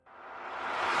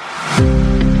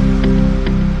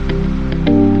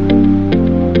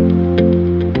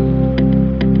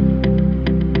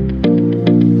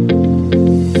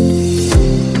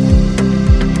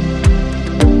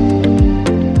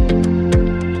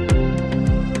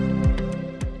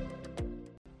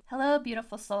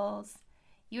beautiful souls.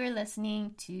 You are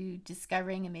listening to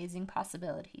Discovering Amazing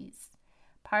Possibilities,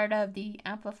 part of the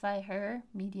Amplify Her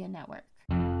Media Network.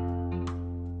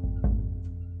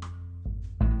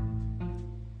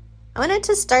 I wanted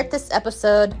to start this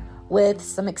episode with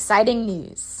some exciting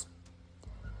news.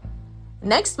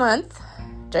 Next month,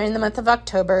 during the month of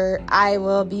October, I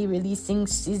will be releasing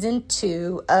season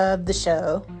 2 of the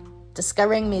show,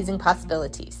 Discovering Amazing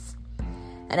Possibilities.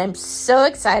 And I'm so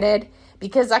excited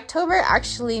because October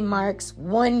actually marks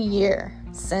 1 year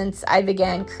since I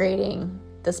began creating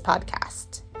this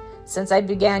podcast, since I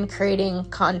began creating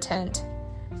content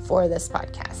for this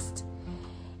podcast.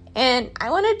 And I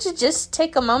wanted to just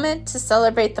take a moment to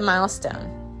celebrate the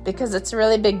milestone because it's a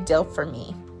really big deal for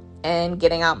me and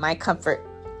getting out my comfort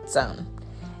zone.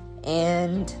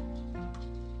 And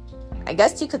I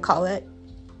guess you could call it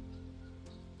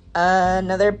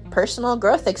another personal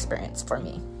growth experience for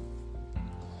me.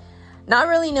 Not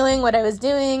really knowing what I was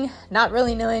doing, not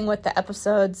really knowing what the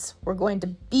episodes were going to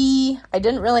be. I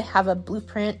didn't really have a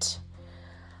blueprint,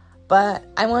 but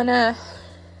I want to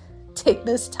take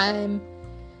this time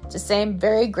to say I'm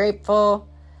very grateful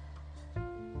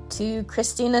to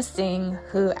Christina Singh,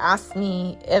 who asked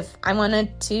me if I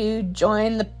wanted to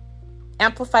join the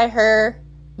Amplify Her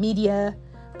Media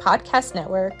Podcast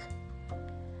Network.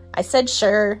 I said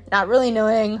sure, not really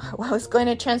knowing what was going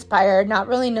to transpire, not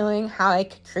really knowing how I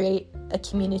could create a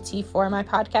community for my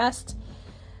podcast.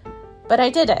 But I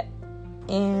did it,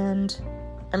 and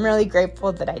I'm really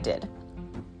grateful that I did.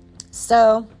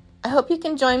 So I hope you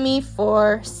can join me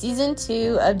for season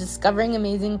 2 of Discovering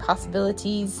Amazing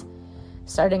Possibilities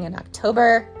starting in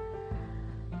October.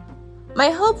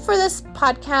 My hope for this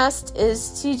podcast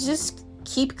is to just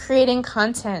keep creating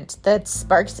content that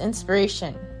sparks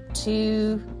inspiration,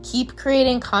 to keep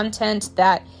creating content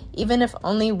that even if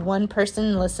only one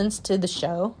person listens to the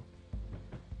show,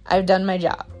 I've done my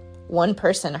job. One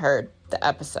person heard the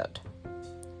episode.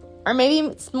 Or maybe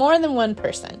it's more than one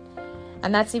person,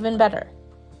 and that's even better.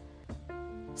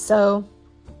 So,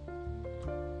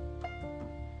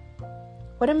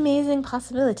 what amazing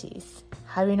possibilities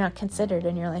have you not considered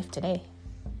in your life today?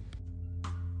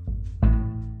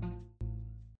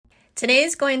 Today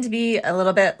is going to be a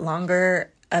little bit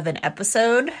longer of an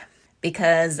episode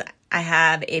because I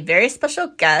have a very special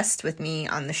guest with me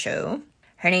on the show.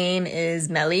 Her name is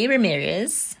Melly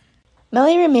Ramirez.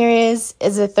 Melly Ramirez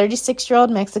is a 36-year-old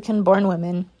Mexican-born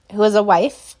woman who is a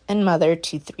wife and mother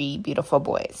to 3 beautiful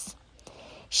boys.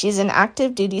 She's an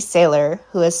active duty sailor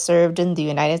who has served in the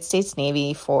United States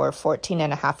Navy for 14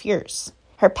 and a half years.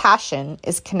 Her passion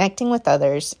is connecting with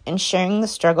others and sharing the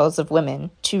struggles of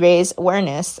women to raise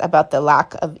awareness about the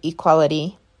lack of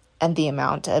equality and the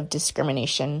amount of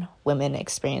discrimination women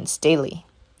experience daily.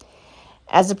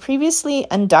 As a previously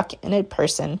undocumented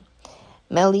person,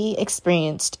 Melly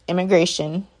experienced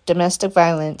immigration, domestic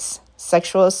violence,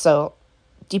 sexual assault,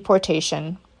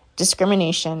 deportation,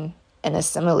 discrimination, and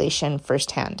assimilation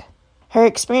firsthand. Her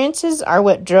experiences are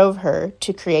what drove her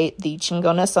to create the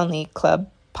Chingonas Only Club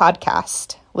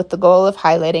podcast with the goal of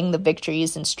highlighting the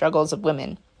victories and struggles of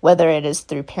women, whether it is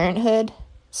through parenthood,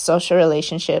 social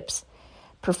relationships,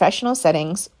 professional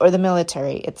settings, or the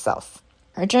military itself.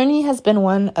 Her journey has been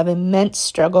one of immense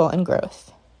struggle and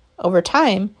growth. Over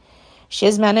time, she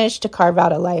has managed to carve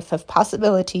out a life of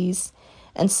possibilities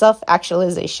and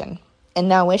self-actualization, and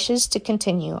now wishes to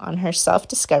continue on her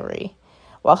self-discovery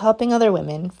while helping other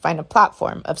women find a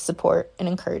platform of support and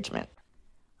encouragement.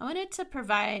 I wanted to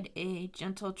provide a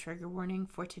gentle trigger warning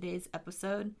for today's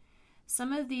episode.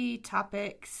 Some of the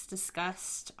topics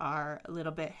discussed are a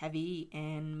little bit heavy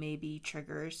and maybe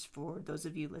triggers for those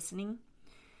of you listening.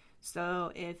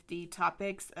 So if the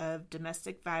topics of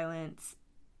domestic violence,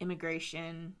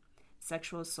 immigration,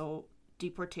 sexual assault,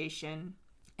 deportation,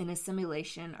 and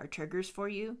assimilation are triggers for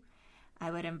you, I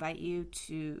would invite you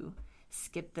to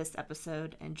skip this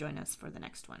episode and join us for the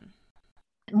next one.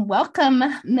 Welcome,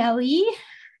 Melly.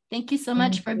 Thank you so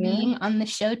much for being on the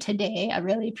show today. I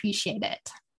really appreciate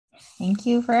it. Thank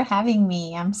you for having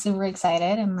me. I'm super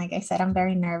excited. And like I said, I'm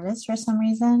very nervous for some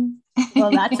reason.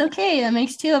 Well, that's okay. That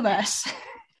makes 2 of us.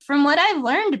 From what I've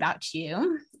learned about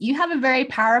you, you have a very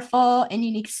powerful and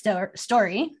unique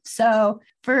story. So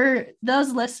for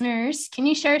those listeners, can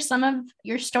you share some of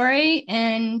your story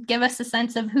and give us a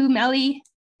sense of who Melly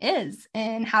is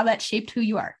and how that shaped who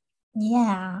you are?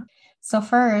 Yeah. So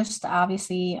first,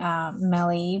 obviously,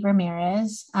 Melly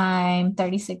Ramirez. I'm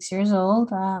 36 years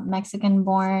old,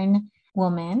 Mexican-born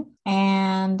woman.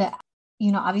 And,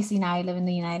 obviously now I live in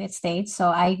the United States. So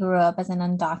I grew up as an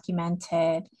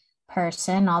undocumented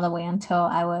person all the way until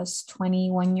I was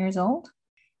 21 years old.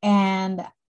 And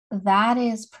that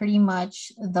is pretty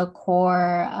much the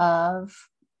core of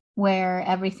where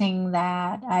everything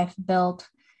that I've built,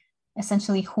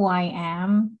 essentially who I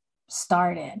am,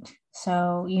 started.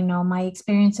 So, my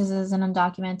experiences as an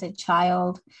undocumented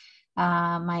child,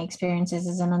 my experiences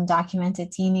as an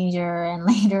undocumented teenager, and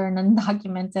later an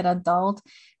undocumented adult,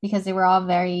 because they were all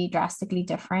very drastically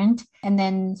different. And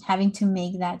then having to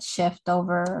make that shift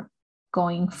over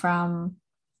going from,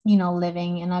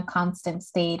 living in a constant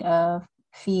state of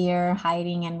fear,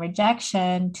 hiding, and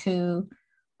rejection to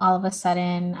all of a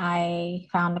sudden I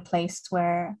found a place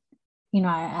where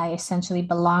I essentially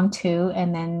belong to,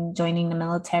 and then joining the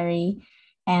military,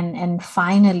 and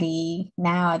finally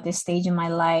now at this stage in my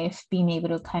life being able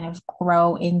to kind of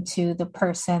grow into the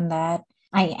person that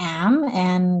I am.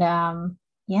 And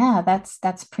yeah,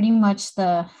 that's pretty much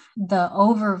the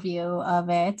overview of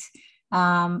it.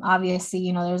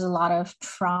 Obviously, there's a lot of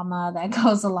trauma that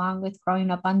goes along with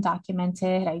growing up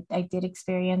undocumented. I did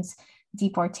experience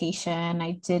deportation.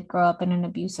 I did grow up in an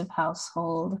abusive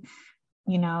household,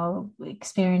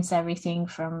 experience everything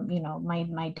from,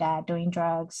 my dad doing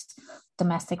drugs,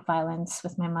 domestic violence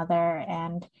with my mother,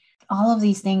 and all of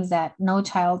these things that no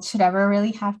child should ever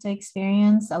really have to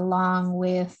experience, along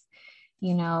with,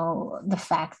 the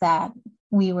fact that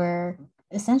we were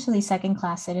essentially second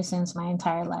class citizens my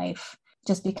entire life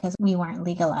just because we weren't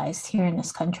legalized here in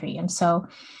this country. And so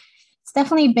it's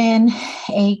definitely been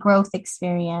a growth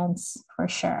experience for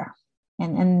sure.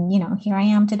 And here I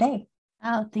am today.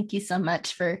 Oh, thank you so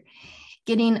much for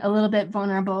getting a little bit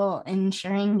vulnerable and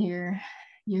sharing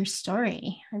your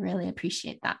story. I really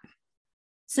appreciate that.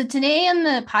 So today on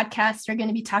the podcast, we're going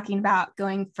to be talking about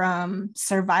going from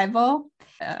survival,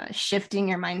 shifting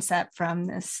your mindset from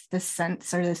this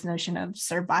sense or this notion of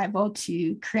survival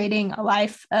to creating a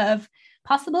life of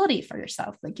possibility for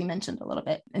yourself, like you mentioned a little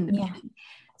bit in the beginning.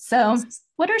 So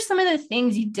what are some of the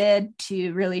things you did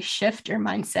to really shift your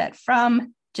mindset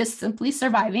from just simply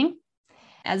surviving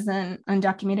as an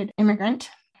undocumented immigrant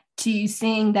to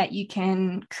seeing that you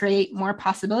can create more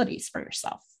possibilities for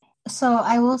yourself? So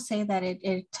I will say that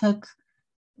it took,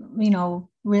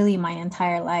 really my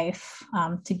entire life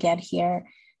to get here.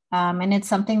 And it's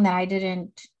something that I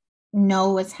didn't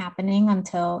know was happening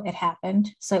until it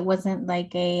happened. So it wasn't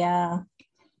like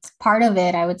part of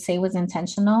it, I would say, was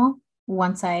intentional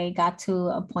once I got to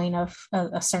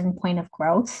a certain point of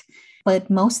growth. But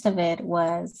most of it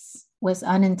was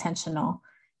unintentional,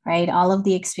 right? All of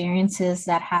the experiences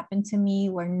that happened to me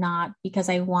were not because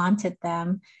I wanted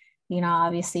them.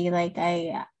 Obviously, like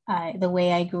the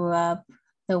way I grew up,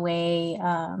 the way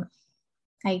I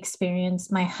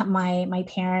experienced my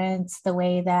parents, the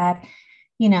way that,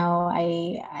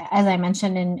 as I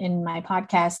mentioned in my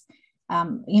podcast,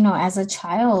 as a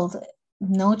child,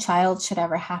 no child should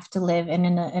ever have to live in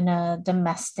a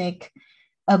domestic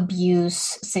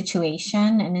abuse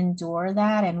situation and endure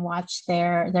that and watch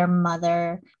their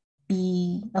mother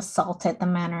be assaulted the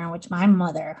manner in which my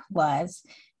mother was.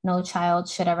 No child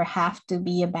should ever have to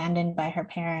be abandoned by her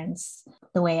parents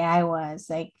the way I was.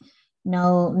 Like,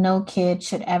 no kid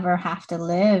should ever have to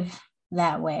live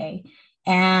that way.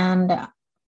 And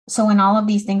so when all of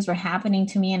these things were happening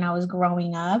to me and I was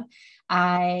growing up,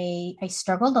 I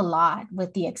struggled a lot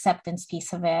with the acceptance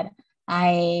piece of it.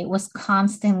 I was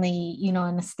constantly, in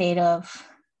a state of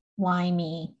why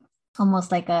me,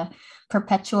 almost like a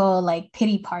perpetual like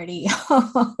pity party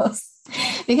almost,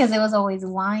 because it was always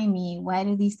why me? Why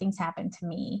do these things happen to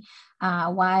me?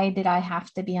 Why did I have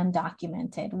to be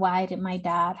undocumented? Why did my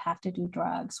dad have to do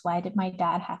drugs? Why did my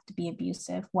dad have to be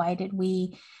abusive? Why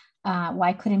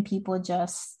couldn't people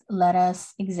just let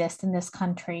us exist in this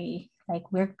country?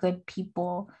 Like, we're good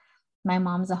people. My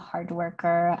mom's a hard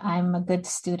worker. I'm a good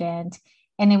student.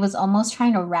 And it was almost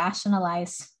trying to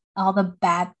rationalize all the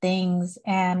bad things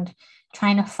and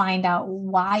trying to find out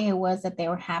why it was that they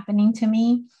were happening to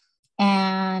me.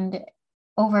 And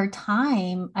over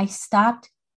time, I stopped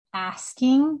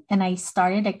asking and I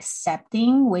started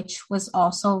accepting, which was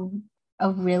also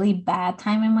a really bad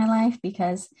time in my life,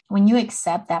 because when you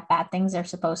accept that bad things are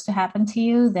supposed to happen to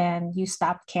you, then you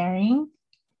stop caring.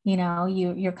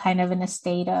 You're kind of in a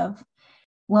state of,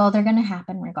 well, they're going to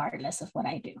happen regardless of what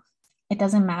I do. It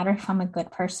doesn't matter if I'm a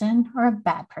good person or a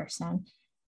bad person.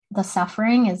 The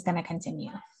suffering is going to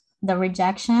continue. The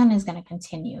rejection is going to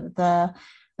continue. The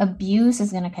abuse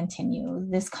is going to continue.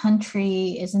 This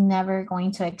country is never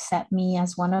going to accept me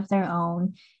as one of their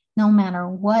own, no matter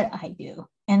what I do.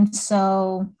 And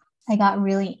so I got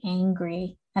really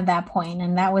angry at that point,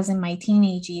 and that was in my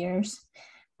teenage years,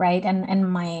 right?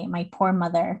 And my poor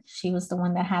mother, she was the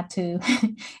one that had to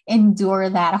endure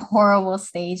that horrible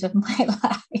stage of my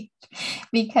life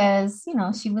because,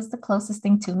 she was the closest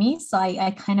thing to me. So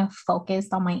I kind of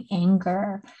focused on my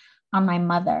anger on my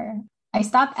mother. I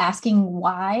stopped asking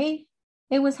why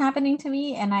it was happening to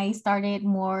me, and I started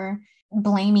more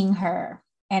blaming her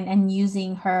and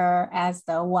using her as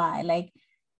the why. Like,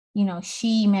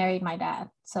 she married my dad,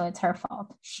 so it's her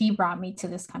fault. She brought me to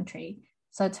this country,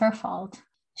 so it's her fault.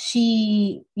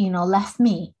 She, left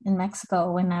me in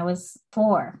Mexico when I was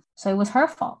 4, so it was her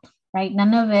fault, right?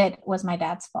 None of it was my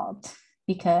dad's fault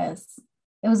because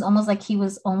it was almost like he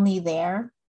was only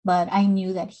there, but I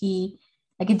knew that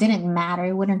like, it didn't matter.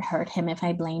 It wouldn't hurt him if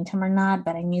I blamed him or not,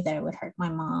 but I knew that it would hurt my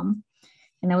mom.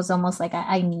 And it was almost like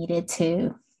I needed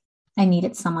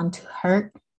someone to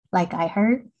hurt like I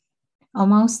hurt,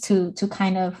 almost to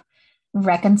kind of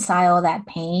reconcile that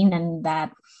pain and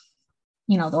that,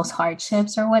 those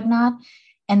hardships or whatnot.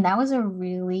 And that was a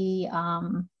really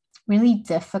really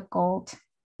difficult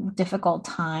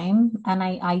time, and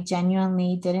I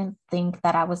genuinely didn't think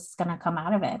that I was going to come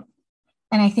out of it.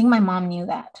 And I think my mom knew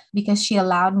that because she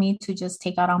allowed me to just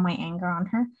take out all my anger on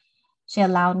her. She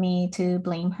allowed me to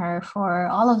blame her for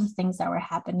all of the things that were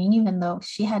happening, even though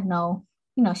she had no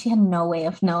way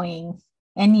of knowing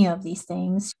any of these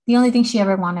things. The only thing she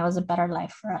ever wanted was a better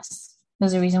life for us.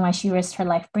 There's a reason why she risked her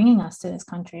life bringing us to this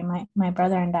country, my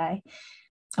brother and I.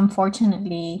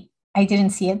 Unfortunately, I didn't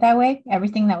see it that way.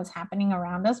 Everything that was happening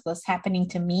around us was happening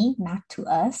to me, not to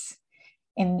us.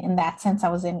 In that sense, I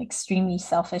was an extremely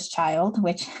selfish child,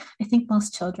 which I think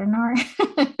most children are.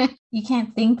 You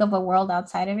can't think of a world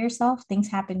outside of yourself. Things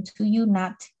happen to you,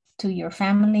 not to your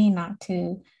family, not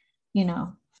to,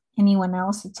 anyone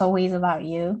else. It's always about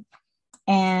you.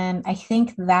 And I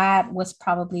think that was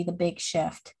probably the big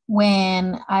shift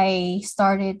when I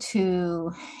started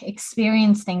to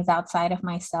experience things outside of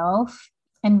myself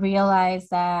and realize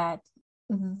that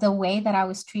the way that I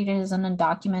was treated as an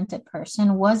undocumented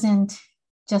person wasn't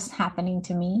just happening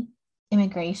to me.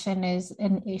 Immigration is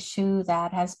an issue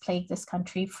that has plagued this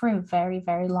country for a very,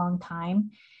 very long time.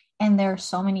 And there are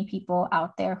so many people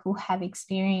out there who have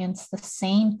experienced the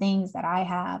same things that I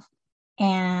have.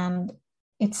 And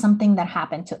it's something that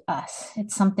happened to us.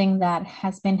 It's something that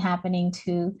has been happening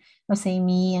to, let's say,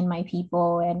 me and my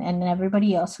people and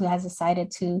everybody else who has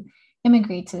decided to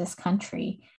immigrate to this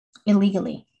country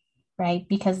illegally, right?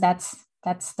 Because that's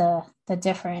the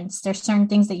difference. There's certain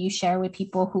things that you share with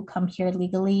people who come here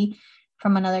legally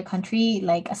from another country,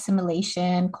 like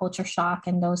assimilation, culture shock,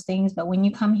 and those things. But when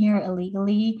you come here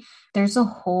illegally, there's a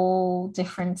whole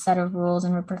different set of rules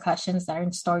and repercussions that are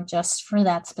in store just for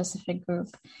that specific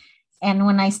group. And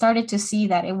when I started to see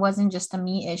that it wasn't just a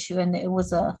me issue and it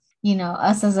was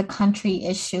us as a country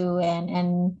issue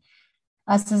and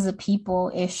us as a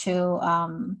people issue,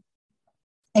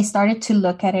 I started to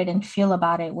look at it and feel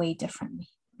about it way differently.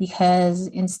 Because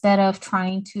instead of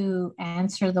trying to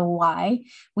answer the why,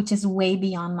 which is way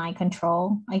beyond my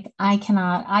control, like I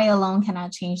alone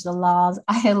cannot change the laws.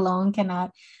 I alone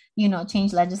cannot,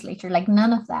 change legislature, like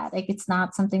none of that. Like it's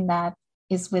not something that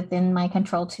is within my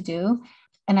control to do.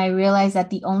 And I realized that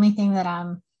the only thing that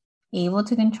I'm able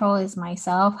to control is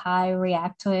myself, how I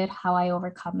react to it, how I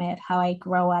overcome it, how I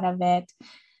grow out of it,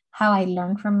 how I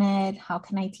learn from it, how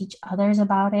can I teach others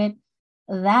about it.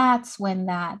 That's when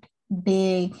that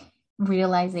big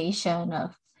realization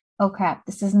of, oh crap,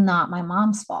 this is not my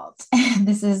mom's fault.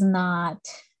 This is not,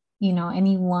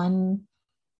 any one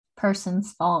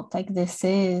person's fault. Like this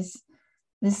is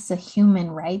a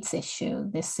human rights issue.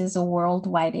 This is a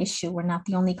worldwide issue. We're not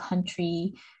the only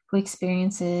country who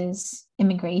experiences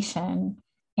immigration,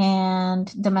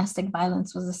 and domestic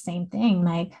violence was the same thing.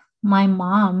 Like my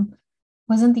mom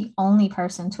wasn't the only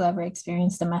person to ever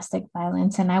experience domestic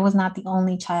violence, and I was not the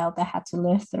only child that had to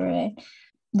live through it.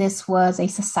 This was a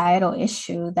societal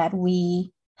issue that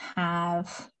we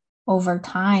have over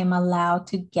time allowed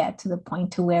to get to the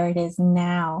point to where it is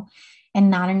now, and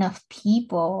not enough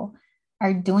people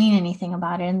are doing anything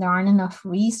about it, and there aren't enough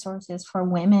resources for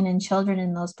women and children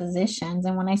in those positions.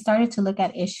 And when I started to look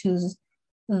at issues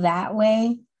that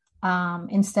way,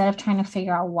 instead of trying to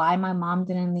figure out why my mom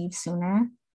didn't leave sooner,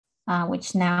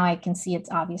 which now I can see it's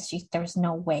obvious there's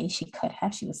no way she could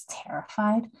have. She was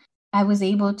terrified. I was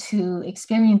able to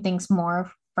experience things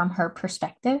more from her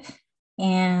perspective,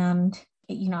 and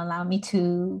allowed me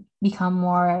to become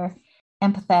more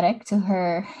empathetic to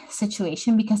her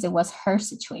situation because it was her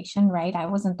situation, right? I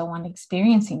wasn't the one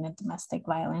experiencing the domestic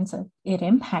violence. It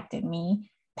impacted me,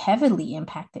 heavily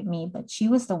impacted me, but she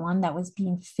was the one that was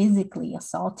being physically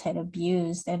assaulted,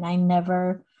 abused, and I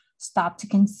never stopped to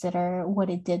consider what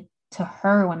it did to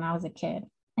her when I was a kid.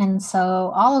 And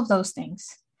so all of those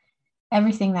things,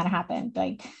 everything that happened,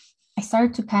 like I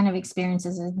started to kind of experience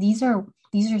as these are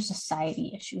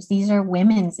society issues. These are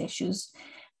women's issues.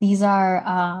 These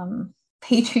are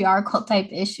patriarchal type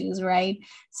issues, right?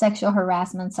 Sexual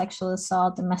harassment, sexual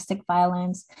assault, domestic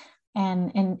violence.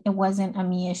 And it wasn't a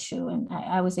me issue. And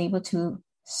I was able to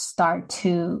start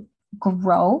to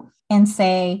grow and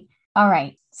say, all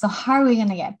right, so how are we going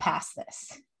to get past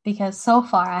this? Because so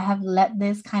far I have let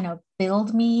this kind of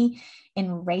build me,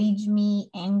 enrage me,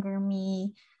 anger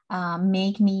me,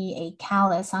 make me a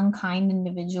callous, unkind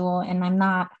individual. And I'm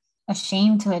not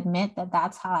ashamed to admit that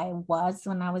that's how I was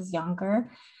when I was younger.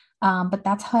 But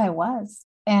that's how I was.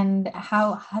 And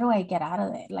how do I get out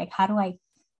of it? Like, how do I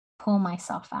pull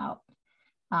myself out?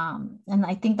 And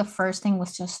I think the first thing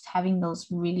was just having those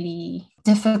really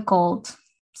difficult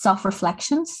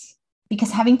self-reflections, because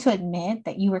having to admit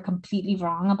that you were completely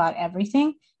wrong about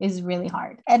everything is really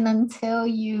hard. And until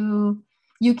you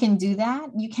can do that,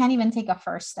 you can't even take a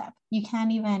first step. You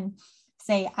can't even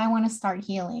say, I want to start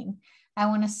healing. I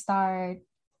want to start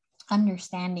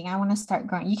understanding. I want to start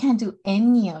growing. You can't do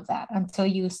any of that until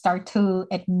you start to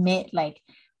admit like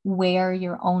where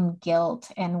your own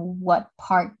guilt and what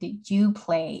part did you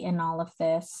play in all of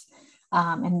this.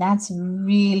 And that's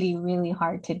really, really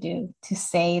hard to do, to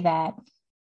say that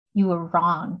you were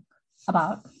wrong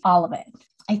about all of it.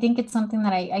 I think it's something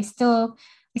that I still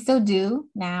do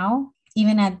now,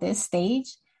 even at this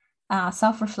stage.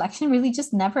 Self-reflection really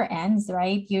just never ends,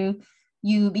 right?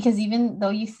 Because even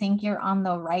though you think you're on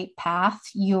the right path,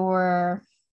 you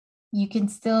can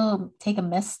still take a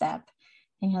misstep,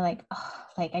 and you're like, oh,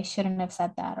 like I shouldn't have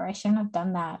said that, or I shouldn't have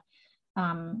done that.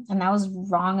 And that was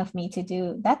wrong of me to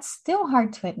do. That's still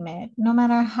hard to admit, no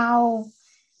matter how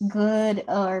good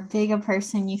or big a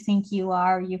person you think you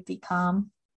are, you've become.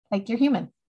 Like, you're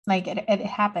human, like it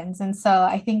happens. And so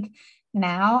I think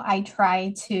now I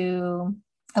try to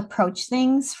approach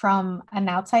things from an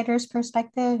outsider's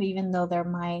perspective, even though they're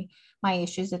my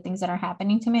issues, the things that are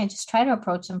happening to me. I just try to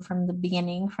approach them from the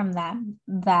beginning, from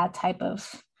that type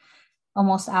of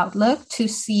almost outlook, to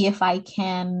see if I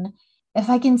can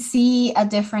see a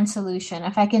different solution,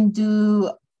 if I can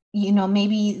do,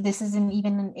 maybe this isn't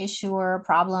even an issue or a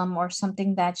problem or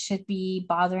something that should be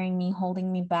bothering me,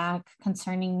 holding me back,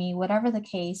 concerning me, whatever the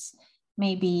case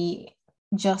may be,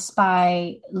 just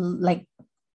by like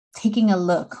taking a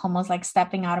look, almost like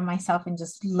stepping out of myself and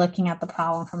just looking at the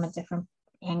problem from a different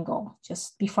angle,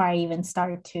 just before I even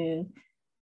start to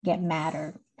get mad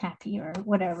or happy or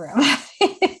whatever.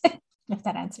 If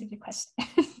that answered your question.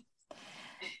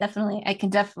 Definitely. I can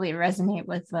definitely resonate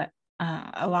with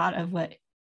a lot of what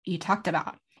you talked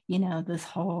about, this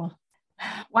whole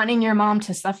wanting your mom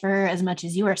to suffer as much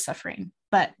as you are suffering.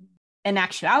 But in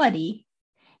actuality,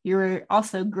 you were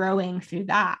also growing through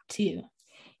that too,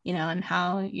 and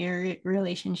how your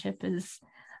relationship is,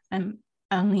 I'm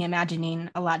only imagining,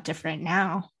 a lot different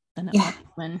now than it was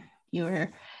when you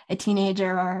were a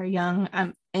teenager or young.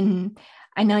 And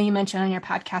I know you mentioned on your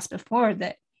podcast before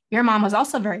that your mom was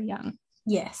also very young.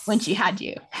 Yes. When she had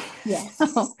you. Yes.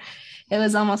 So it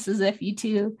was almost as if you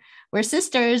two were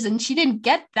sisters, and she didn't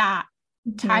get that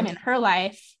time in her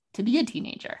life to be a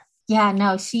teenager. Yeah,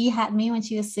 no, she had me when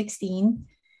she was 16.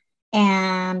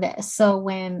 And so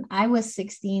when I was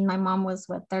 16, my mom was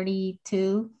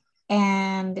 32.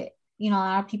 And, a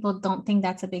lot of people don't think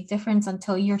that's a big difference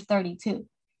until you're 32.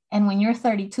 And when you're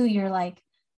 32, you're like,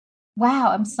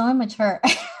 wow, I'm so immature.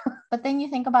 But then you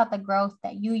think about the growth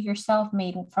that you yourself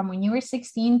made from when you were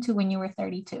 16 to when you were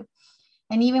 32.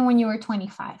 And even when you were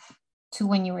 25 to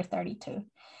when you were 32.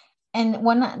 And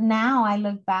now I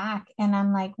look back and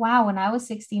I'm like, wow, when I was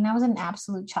 16, I was an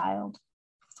absolute child,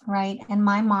 right? And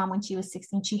my mom, when she was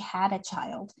 16, she had a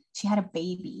child. She had a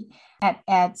baby.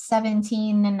 At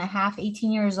 17 and a half,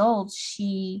 18 years old,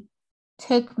 she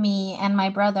took me and my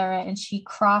brother and she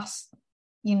crossed,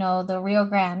 the Rio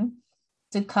Grande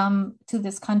to come to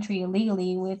this country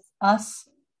illegally with us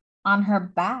on her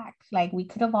back. Like, we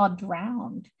could have all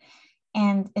drowned.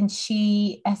 And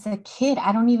she, as a kid,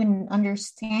 I don't even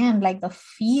understand, like, the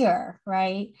fear,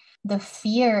 right? The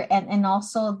fear and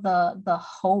also the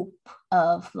hope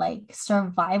of like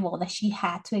survival that she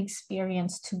had to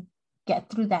experience to get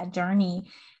through that journey,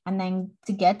 and then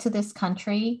to get to this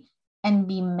country and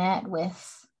be met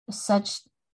with such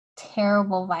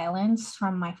terrible violence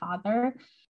from my father.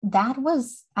 That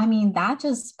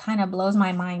just kind of blows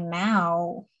my mind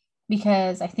now,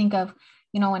 because I think of,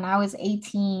 when I was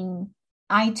 18,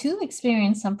 I too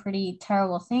experienced some pretty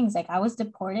terrible things. Like, I was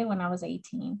deported when I was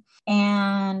 18,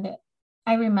 and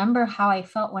I remember how I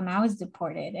felt when I was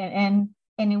deported. And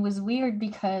it was weird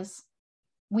because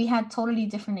we had totally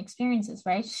different experiences,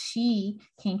 right? She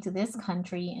came to this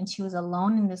country and she was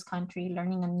alone in this country,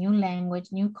 learning a new language,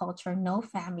 new culture, no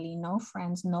family, no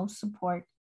friends, no support,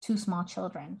 two small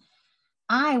children.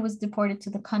 I was deported to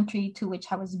the country to which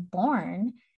I was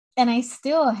born, and I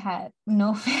still had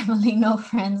no family, no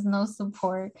friends, no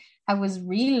support. I was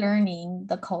relearning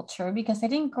the culture because I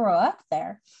didn't grow up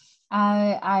there.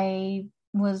 I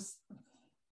was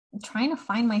trying to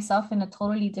find myself in a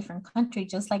totally different country,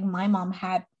 just like my mom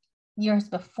had years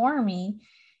before me,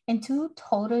 and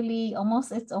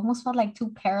it's almost felt like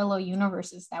two parallel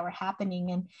universes that were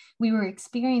happening. And we were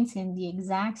experiencing the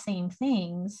exact same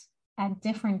things at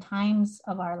different times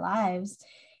of our lives.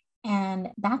 And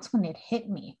that's when it hit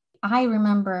me. I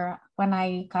remember when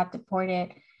I got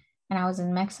deported and I was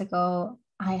in Mexico,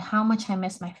 how much I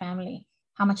missed my family,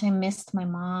 how much I missed my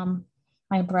mom,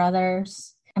 my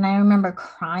brothers. And I remember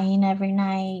crying every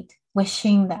night,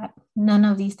 wishing that none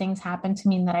of these things happened to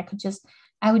me and that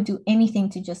I would do anything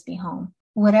to just be home,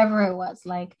 whatever it was.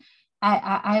 Like,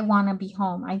 I want to be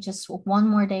home. I just one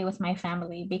more day with my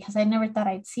family because I never thought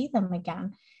I'd see them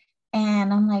again.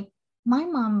 And I'm like, my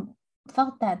mom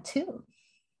felt that too.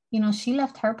 She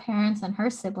left her parents and her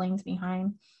siblings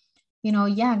behind.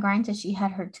 Yeah, granted, she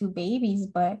had her two babies,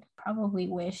 but probably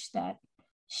wished that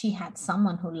she had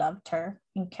someone who loved her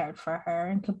and cared for her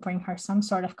and could bring her some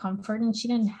sort of comfort. And she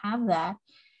didn't have that.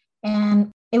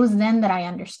 And it was then that I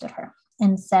understood her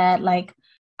and said, like,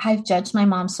 I've judged my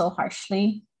mom so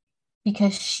harshly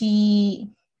because she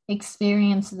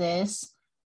experienced this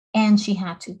and she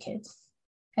had two kids.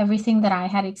 Everything that I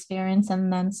had experienced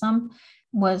and then some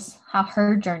was how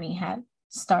her journey had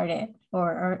started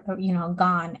or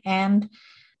gone. And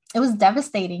it was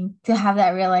devastating to have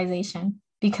that realization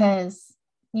because,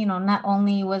 not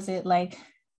only was it like,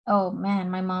 oh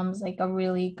man, my mom's like a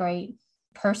really great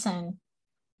person,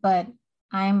 but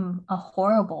I'm a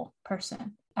horrible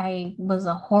person. I was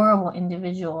a horrible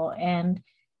individual. And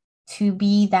to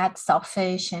be that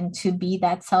selfish and to be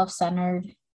that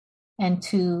self-centered and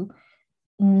to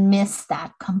miss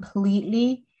that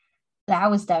completely,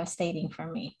 that was devastating for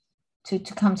me to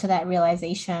come to that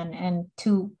realization and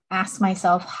to ask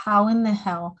myself, how in the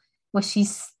hell was she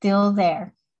still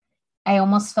there? I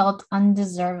almost felt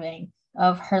undeserving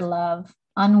of her love,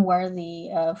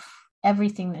 unworthy of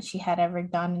everything that she had ever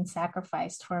done and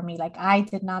sacrificed for me. Like, I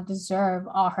did not deserve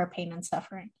all her pain and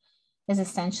suffering is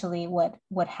essentially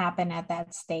what happened at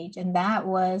that stage. And that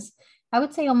was, I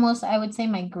would say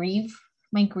my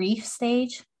grief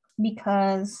stage,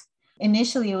 because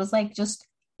initially it was like just,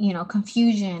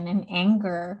 confusion and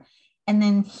anger. And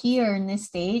then here in this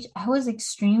stage, I was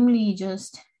extremely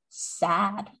just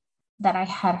sad that I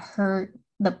had hurt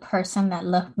the person that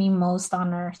loved me most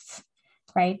on earth,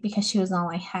 right? Because she was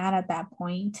all I had at that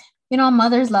point. A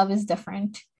mother's love is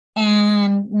different.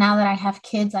 And now that I have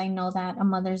kids, I know that a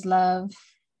mother's love,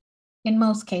 in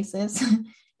most cases,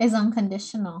 is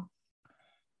unconditional,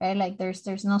 right? Like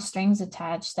there's no strings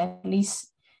attached. At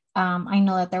least I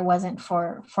know that there wasn't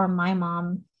for my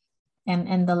mom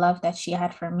and the love that she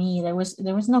had for me. There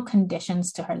was no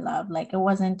conditions to her love. Like, it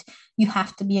wasn't, you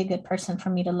have to be a good person for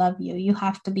me to love you. You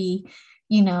have to be,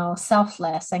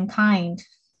 selfless and kind.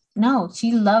 No,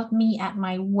 she loved me at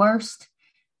my worst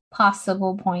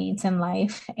possible points in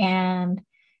life. And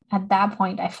at that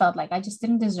point, I felt like I just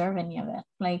didn't deserve any of it.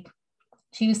 Like,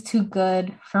 she was too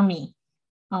good for me,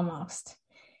 almost.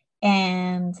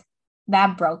 And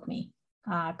that broke me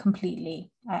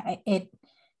completely.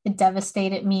 It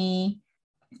devastated me.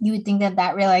 You would think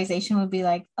that realization would be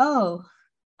like, oh,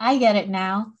 I get it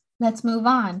now. Let's move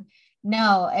on.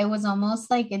 No, it was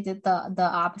almost like it did the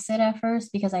opposite at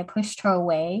first, because I pushed her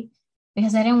away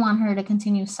because I didn't want her to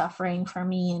continue suffering for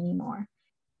me anymore.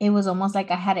 It was almost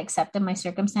like I had accepted my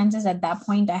circumstances. At that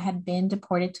point, I had been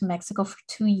deported to Mexico for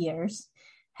 2 years.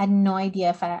 Had no idea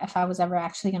if I was ever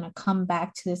actually going to come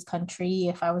back to this country,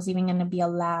 if I was even going to be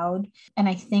allowed. And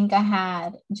I think I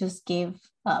had just gave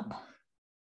up.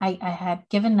 I had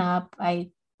given up. I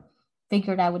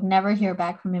figured I would never hear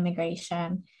back from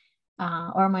immigration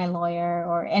or my lawyer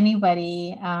or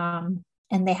anybody. And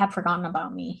they had forgotten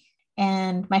about me.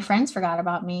 And my friends forgot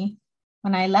about me.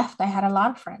 When I left, I had a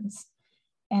lot of friends.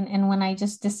 And when I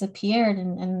just disappeared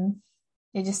and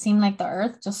it just seemed like the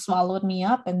earth just swallowed me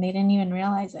up and they didn't even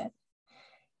realize it.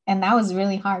 And that was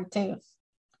really hard too.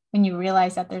 When you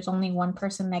realize that there's only one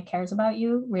person that cares about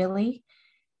you, really,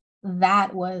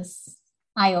 that was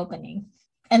eye-opening.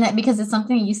 And that, because it's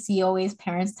something you see always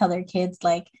parents tell their kids,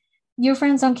 like, your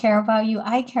friends don't care about you,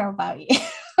 I care about you.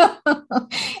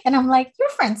 And I'm like, your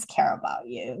friends care about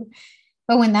you.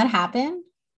 But when that happened,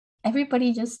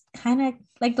 everybody just kind of,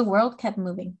 like, the world kept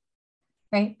moving,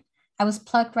 right? I was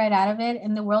plucked right out of it,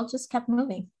 and the world just kept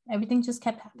moving. Everything just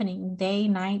kept happening day,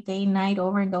 night,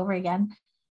 over and over again.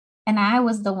 And I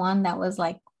was the one that was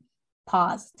like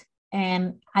paused,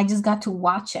 and I just got to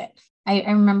watch it. I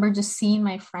remember just seeing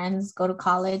my friends go to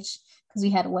college because we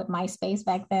had what, MySpace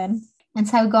back then. And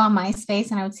so I would go on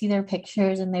MySpace and I would see their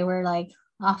pictures, and they were like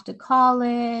off to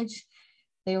college,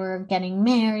 they were getting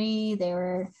married, they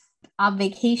were off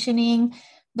vacationing.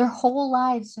 Their whole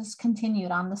lives just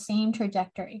continued on the same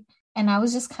trajectory. And I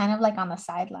was just kind of like on the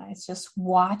sidelines, just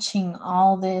watching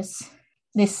all this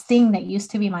thing that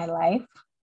used to be my life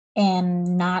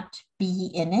and not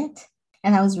be in it.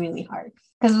 And that was really hard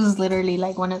because it was literally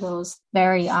like one of those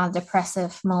very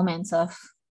depressive moments of,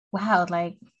 wow,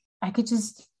 like I could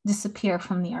just disappear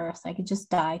from the earth. I could just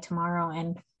die tomorrow.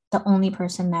 And the only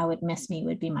person that would miss me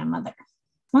would be my mother.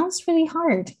 That was really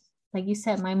hard. Like you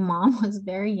said, my mom was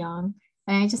very young,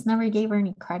 and I just never gave her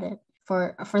any credit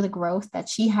for the growth that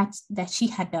she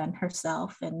had done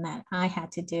herself and that I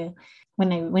had to do.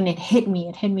 When it hit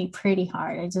me pretty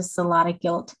hard. I just a lot of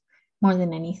guilt more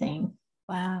than anything.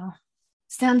 Wow.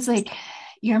 Sounds like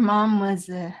your mom was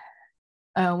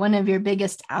one of your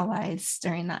biggest allies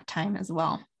during that time as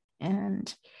well.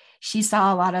 And she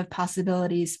saw a lot of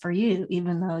possibilities for you,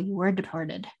 even though you were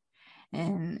deported.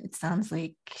 And it sounds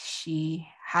like she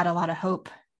had a lot of hope,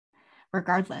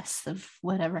 regardless of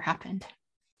whatever happened.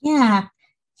 Yeah.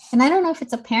 And I don't know if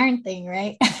it's a parent thing,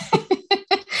 right?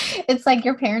 It's like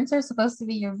your parents are supposed to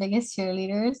be your biggest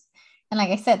cheerleaders. And like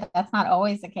I said, that's not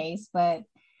always the case, but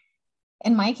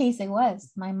in my case, it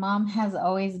was. My mom has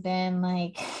always been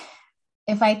like,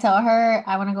 if I tell her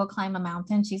I want to go climb a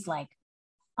mountain, she's like,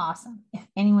 awesome. If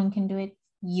anyone can do it,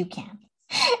 you can.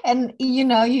 And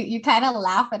you kind of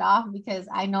laugh it off because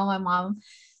I know my mom,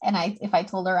 and if I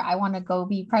told her I want to go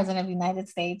be president of the United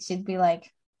States, she'd be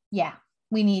like, yeah,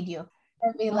 we need you.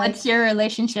 I'd be like, what's your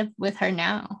relationship with her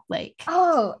now? Like,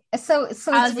 oh, so how it's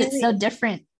is it really so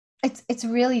different? it's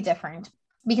really different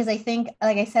because I think,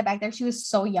 like I said back there, she was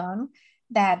so young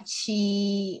that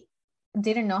she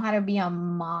didn't know how to be a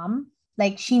mom.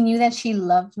 Like she knew that she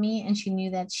loved me and she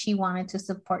knew that she wanted to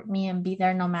support me and be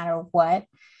there no matter what.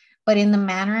 But in the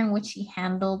manner in which she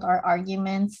handled our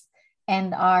arguments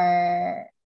and our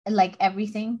like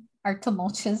everything, our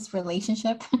tumultuous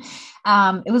relationship,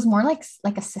 it was more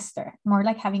like a sister, more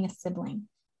like having a sibling.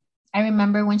 I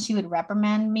remember when she would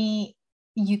reprimand me,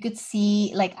 you could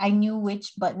see, like, I knew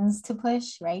which buttons to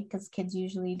push, right? Because kids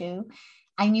usually do.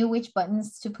 I knew which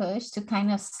buttons to push to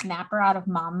kind of snap her out of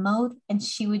mom mode, and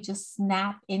she would just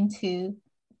snap into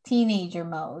teenager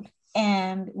mode.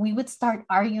 And we would start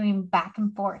arguing back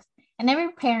and forth. And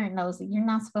every parent knows that you're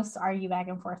not supposed to argue back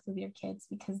and forth with your kids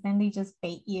because then they just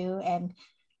bait you and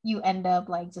you end up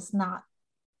like just not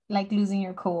like losing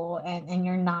your cool, and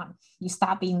you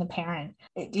stop being the parent.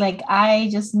 Like I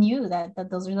just knew that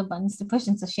those are the buttons to push,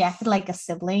 and so she acted like a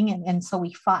sibling, and so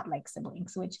we fought like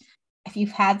siblings, which if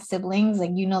you've had siblings,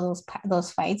 like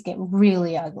those fights get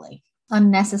really ugly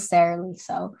unnecessarily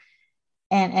so.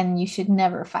 And you should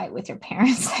never fight with your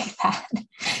parents like that.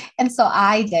 And so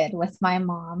I did with my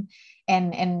mom,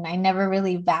 and I never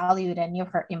really valued any of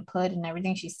her input and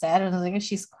everything she said. And I was like,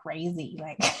 she's crazy.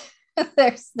 Like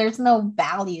there's no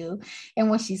value in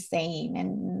what she's saying.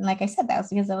 And like I said, that was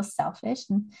because I was selfish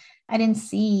and I didn't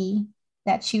see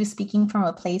that she was speaking from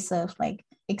a place of like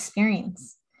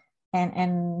experience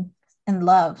and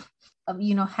love.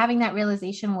 Having that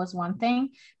realization was one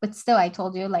thing, but still I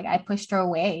told you, like I pushed her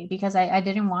away because I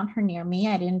didn't want her near me.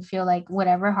 I didn't feel like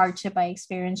whatever hardship I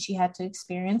experienced she had to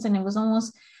experience, and it was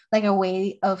almost like a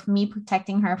way of me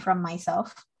protecting her from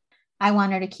myself. I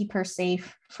wanted to keep her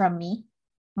safe from me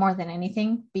more than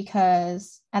anything,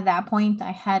 because at that point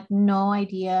I had no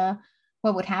idea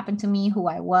what would happen to me, who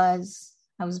I was.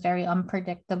 I was very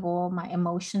unpredictable, my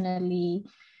emotionally,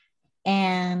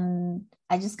 and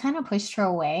I just kind of pushed her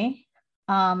away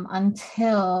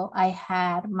until I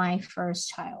had my first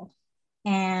child.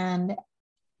 And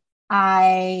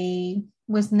I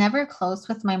was never close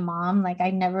with my mom. Like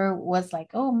I never was like,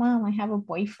 oh mom, I have a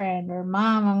boyfriend, or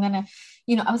mom, I'm gonna,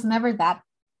 I was never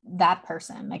that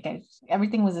person. Like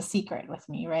everything was a secret with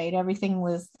me, right? Everything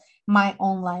was my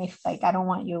own life. Like I don't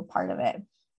want you a part of it.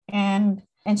 And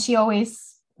she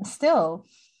always still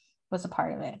was a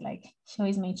part of it. Like she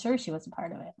always made sure she was a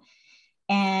part of it.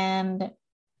 And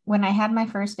when I had my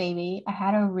first baby, I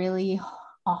had a really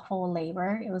awful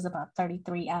labor. It was about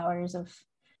 33 hours of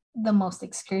the most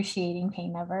excruciating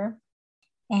pain ever.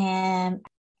 And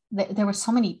there were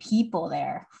so many people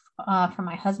there from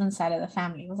my husband's side of the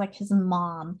family. It was like his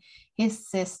mom, his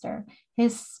sister,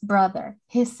 his brother,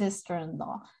 his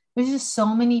sister-in-law. There's just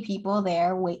so many people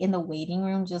there in the waiting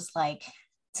room, just like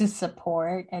to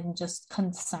support and just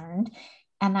concerned.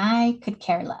 And I could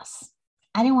care less.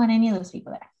 I didn't want any of those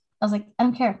people there. I was like, I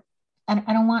don't care. I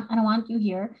don't want you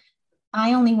here.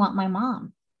 I only want my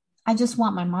mom. I just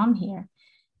want my mom here,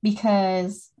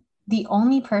 because the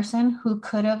only person who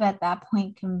could have at that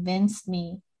point convinced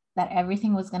me that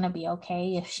everything was going to be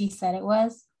okay if she said it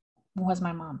was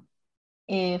my mom.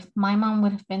 If my mom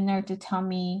would have been there to tell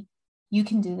me, you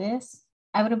can do this,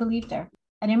 I would have believed her.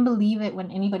 I didn't believe it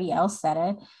when anybody else said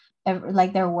it.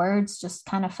 Like their words just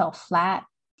kind of fell flat.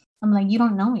 I'm like, you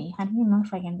don't know me. How do you know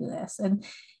if I can do this?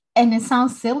 And it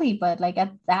sounds silly, but like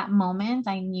at that moment,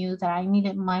 I knew that I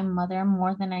needed my mother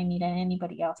more than I needed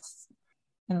anybody else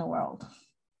in the world.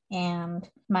 And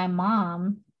my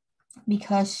mom,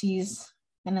 because she's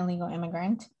an illegal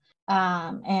immigrant,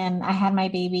 and I had my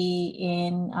baby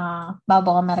in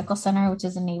Balboa Medical Center, which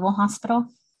is a naval hospital,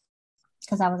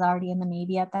 because I was already in the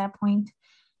Navy at that point.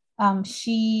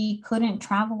 She couldn't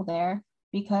travel there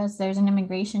because there's an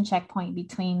immigration checkpoint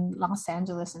between Los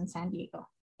Angeles and San Diego,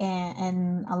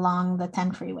 and along the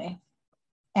 10 freeway.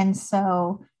 And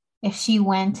so if she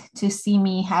went to see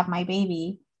me have my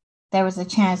baby, there was a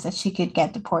chance that she could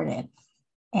get deported.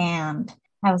 And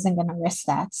I wasn't going to risk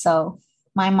that. So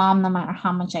my mom, no matter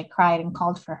how much I cried and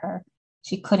called for her,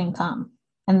 she couldn't come.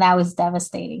 And that was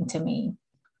devastating to me.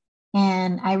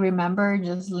 And I remember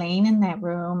just laying in that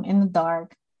room in the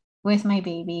dark with my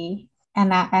baby.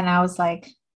 And I was like,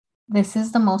 this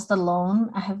is the most alone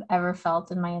I have ever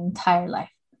felt in my entire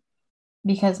life,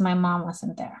 because my mom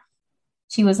wasn't there.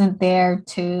 She wasn't there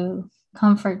to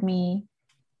comfort me.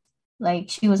 Like,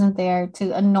 she wasn't there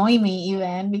to annoy me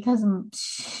even, because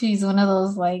she's one of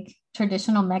those like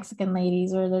traditional Mexican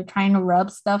ladies where they're trying to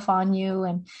rub stuff on you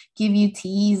and give you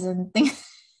teas and things,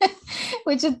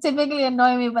 which would typically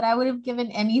annoy me. But I would have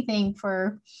given anything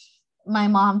for my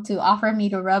mom to offer me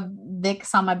to rub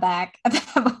Vicks on my back at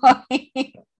that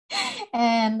point.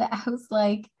 And I was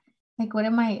like, what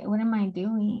am I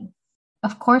doing?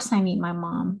 Of course I need my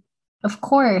mom. Of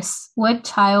course, what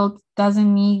child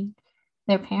doesn't need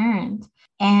their parent?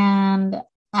 And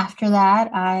after that,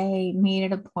 I made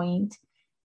it a point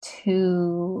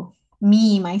to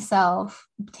myself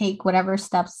take whatever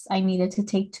steps I needed to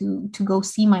take to go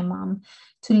see my mom,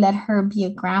 to let her be a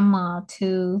grandma,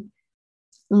 to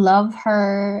love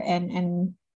her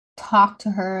and talk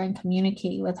to her and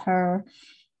communicate with her.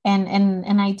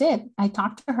 And I did. I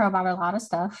talked to her about a lot of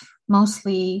stuff,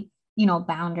 mostly,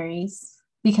 boundaries,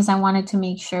 because I wanted to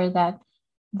make sure that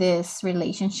this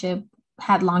relationship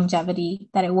had longevity,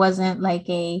 that it wasn't like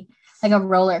a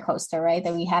roller coaster, right?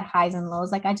 That we had highs and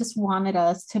lows. Like, I just wanted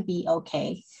us to be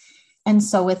okay. And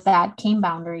so with that came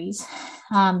boundaries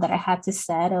that I had to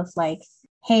set of like,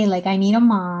 hey, like, I need a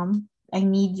mom. I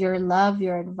need your love,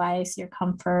 your advice, your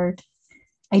comfort.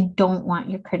 I don't want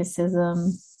your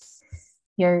criticism,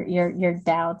 your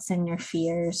doubts and your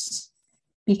fears,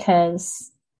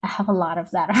 because I have a lot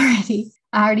of that already.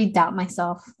 I already doubt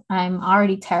myself. I'm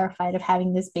already terrified of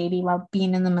having this baby while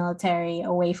being in the military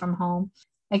away from home.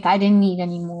 Like, I didn't need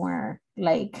any more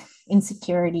like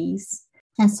insecurities.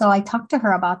 And so I talked to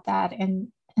her about that, and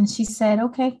she said,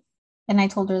 okay. And I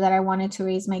told her that I wanted to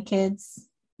raise my kids,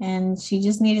 and she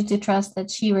just needed to trust that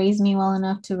she raised me well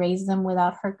enough to raise them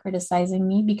without her criticizing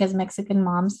me, because Mexican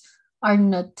moms are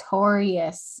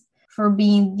notorious for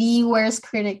being the worst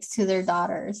critics to their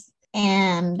daughters.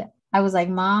 And I was like,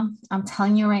 Mom, I'm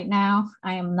telling you right now,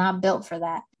 I am not built for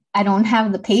that. I don't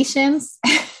have the patience.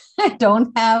 I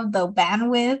don't have the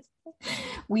bandwidth.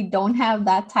 We don't have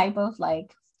that type of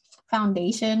like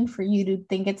foundation for you to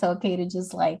think it's okay to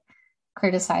just like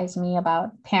criticize me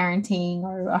about parenting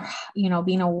or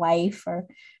being a wife or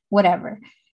whatever.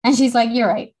 And she's like, you're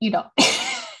right, you don't.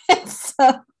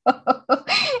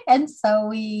 and so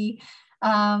we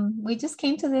just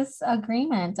came to this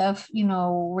agreement of,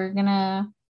 we're gonna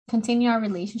continue our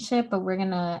relationship, but we're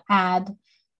gonna add,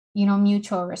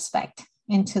 mutual respect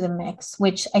into the mix,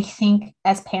 which I think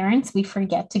as parents we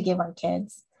forget to give our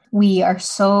kids. We are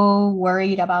so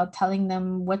worried about telling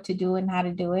them what to do and how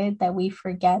to do it that we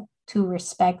forget to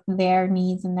respect their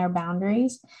needs and their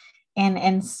boundaries.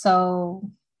 And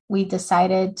so we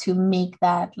decided to make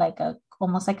that like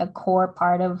almost like a core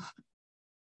part of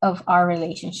our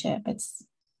relationship.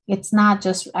 It's not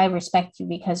just, I respect you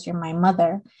because you're my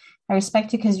mother. I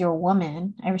respect you because you're a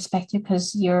woman. I respect you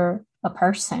because you're a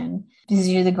person, because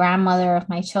you're the grandmother of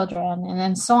my children, and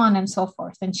then so on and so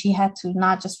forth. And she had to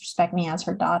not just respect me as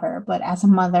her daughter, but as a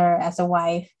mother, as a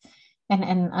wife,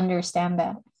 and understand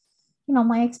that,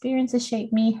 my experiences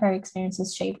shaped me, her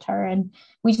experiences shaped her, and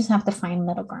we just have to find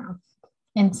middle ground.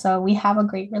 And so we have a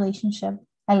great relationship.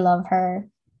 I love her,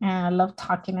 and I love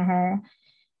talking to her.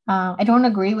 I don't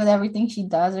agree with everything she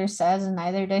does or says, and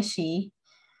neither does she.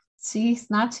 She's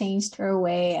not changed her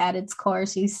way. At its core,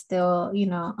 she's still,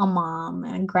 a mom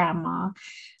and grandma.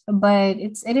 But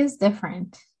it is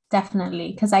different,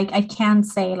 definitely. Because I can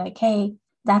say, like, hey,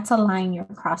 that's a line you're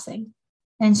crossing.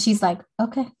 And she's like,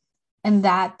 okay. And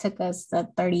that took us the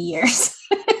 30 years.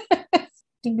 I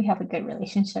think we have a good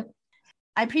relationship.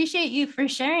 I appreciate you for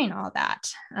sharing all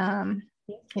that. Thank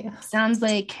you. Sounds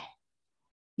like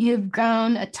you've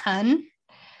grown a ton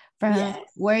from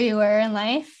where you were in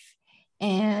life,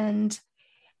 and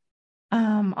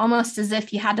almost as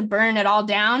if you had to burn it all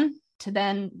down to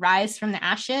then rise from the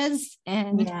ashes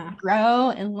and grow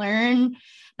and learn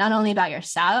not only about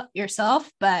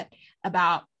yourself, but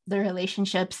about the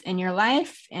relationships in your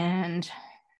life and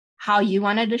how you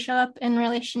wanted to show up in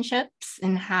relationships,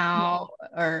 and how,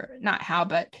 or not how,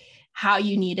 but how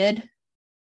you needed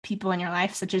people in your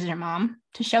life, such as your mom,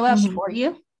 to show up for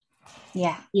you.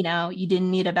 Yeah. You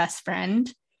didn't need a best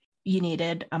friend. You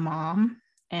needed a mom,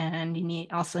 and you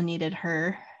also needed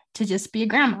her to just be a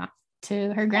grandma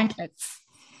to her grandkids.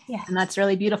 Yeah. And that's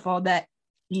really beautiful that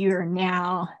you're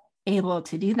now able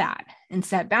to do that and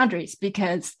set boundaries,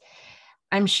 because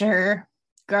I'm sure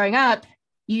growing up,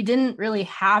 you didn't really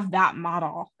have that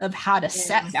model of how to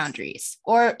set boundaries,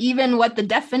 or even what the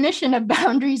definition of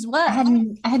boundaries was.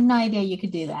 I had no idea you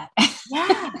could do that.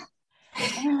 Yeah.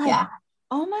 And like,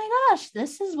 oh my gosh,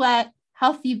 this is what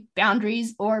healthy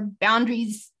boundaries, or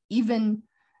boundaries, even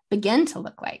begin to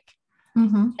look like.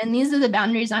 And these are the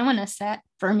boundaries I want to set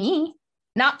for me,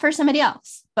 not for somebody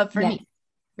else, but for me,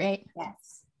 right?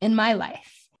 Yes. In my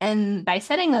life. And by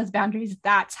setting those boundaries,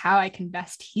 that's how I can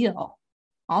best heal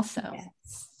also.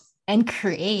 Yes. And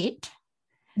create.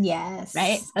 Yes.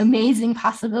 Right? Amazing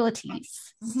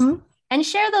possibilities. And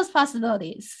share those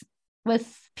possibilities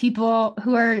with people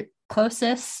who are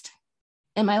closest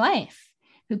in my life,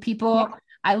 who people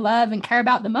I love and care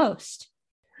about the most,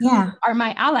 who are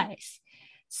my allies.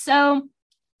 So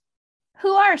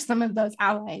who are some of those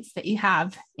allies that you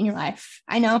have in your life?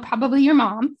 I know probably your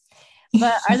mom,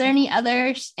 but are there any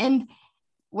others? And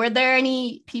were there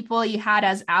any people you had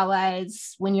as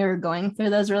allies when you were going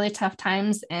through those really tough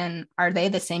times? And are they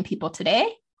the same people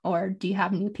today? Or do you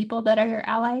have new people that are your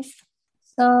allies?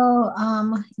 So,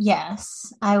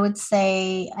 yes, I would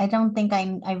say, I don't think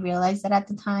I realized it at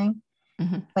the time,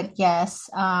 but yes,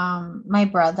 my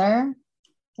brother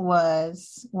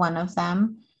was one of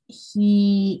them.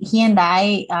 He and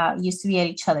I used to be at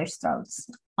each other's throats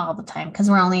all the time because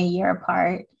we're only a year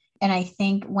apart. And I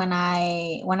think when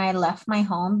I left my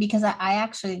home, because I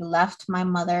actually left my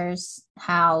mother's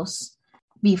house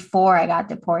before I got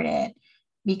deported,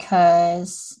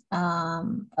 because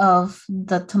of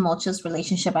the tumultuous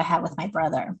relationship I had with my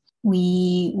brother.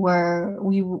 We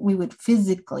would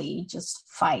physically just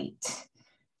fight.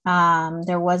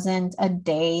 There wasn't a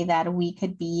day that we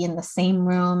could be in the same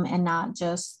room and not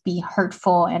just be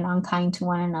hurtful and unkind to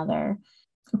one another.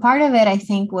 Part of it, I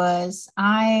think, was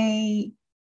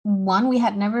we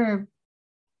had never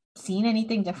seen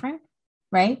anything different,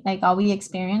 right? Like, all we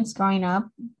experienced growing up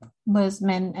was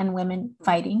men and women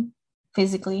fighting,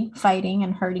 physically fighting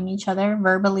and hurting each other,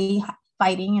 verbally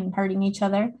fighting and hurting each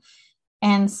other.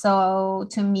 And so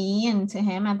to me and to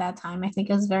him at that time, I think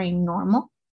it was very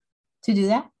normal to do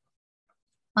that.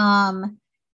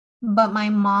 But my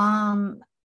mom,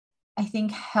 I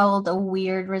think, held a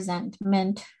weird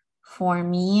resentment for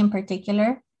me in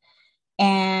particular.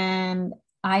 And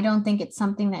I don't think it's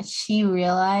something that she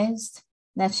realized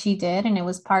that she did. And it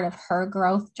was part of her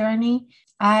growth journey.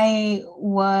 I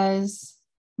was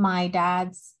my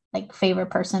dad's favorite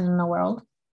person in the world.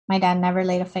 My dad never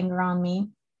laid a finger on me,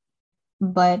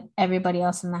 but everybody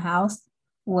else in the house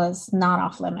was not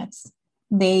off limits.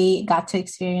 They got to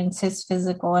experience his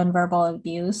physical and verbal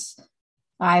abuse.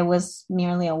 I was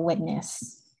merely a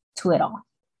witness to it all.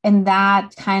 And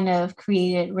that kind of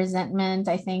created resentment,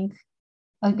 I think,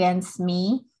 against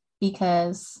me,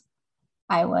 because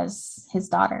I was his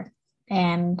daughter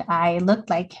and I looked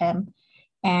like him.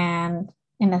 And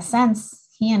in a sense,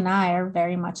 he and I are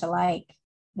very much alike,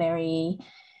 very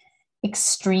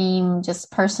extreme,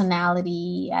 just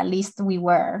personality. At least we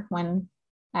were when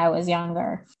I was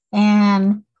younger.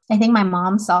 And I think my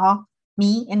mom saw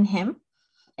me in him,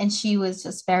 and she was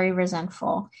just very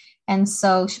resentful. And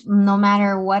so no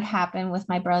matter what happened with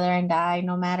my brother and I,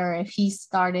 no matter if he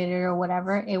started it or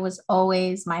whatever, it was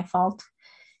always my fault.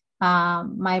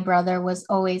 My brother was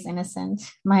always innocent.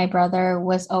 My brother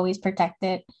was always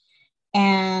protected.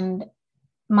 And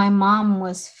my mom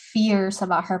was fierce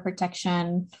about her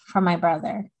protection for my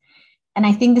brother. And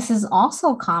I think this is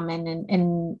also common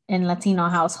in Latino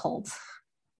households.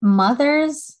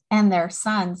 mothers and their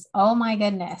sons. Oh my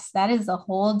goodness, that is a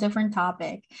whole different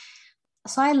topic.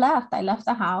 So I left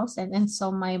the house, and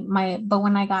so but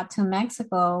when I got to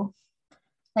Mexico,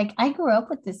 like I grew up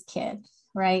with this kid,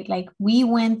 right? Like we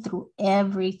went through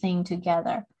everything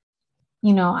together.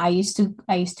 You know, I used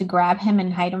to grab him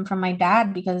and hide him from my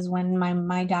dad, because when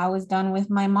my dad was done with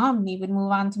my mom, he would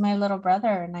move on to my little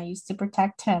brother, and I used to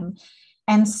protect him.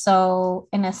 And so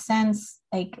in a sense,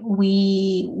 like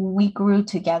we grew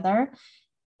together.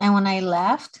 And when I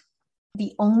left,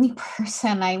 the only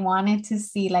person I wanted to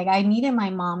see, like I needed my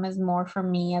mom as more for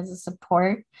me as a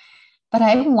support, but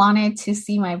I wanted to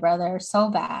see my brother so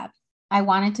bad. I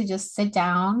wanted to just sit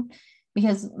down,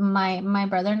 because my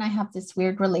brother and I have this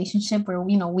weird relationship where,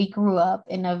 you know, we grew up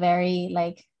in a very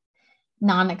like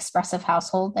non-expressive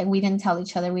household. Like we didn't tell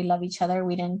each other we love each other.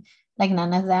 We didn't, like,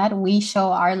 none of that. We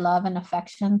show our love and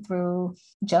affection through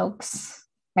jokes,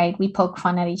 right? We poke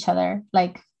fun at each other.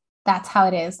 Like that's how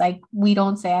it is. Like we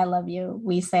don't say I love you.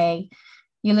 We say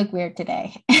you look weird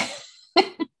today.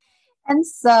 And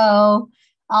so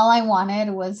all I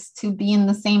wanted was to be in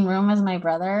the same room as my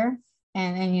brother.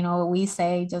 And you know, we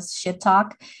say just shit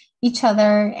talk each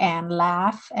other and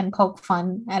laugh and poke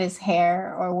fun at his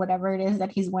hair or whatever it is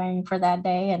that he's wearing for that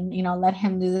day. And, you know, let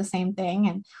him do the same thing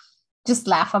and just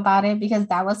laugh about it, because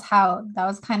that was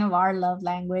kind of our love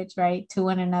language, right? To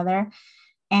one another.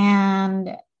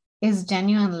 And is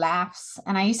genuine laughs.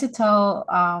 And I used to tell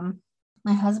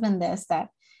my husband this, that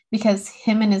because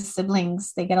him and his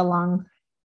siblings, they get along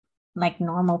like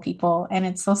normal people, and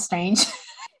it's so strange.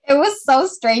 It was so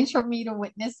strange for me to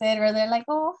witness it, where they're like,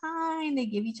 oh hi, and they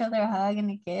give each other a hug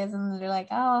and a kiss, and they're like,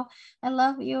 oh, I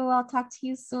love you, I'll talk to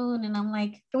you soon. And I'm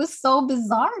like, it was so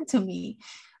bizarre to me.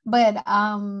 But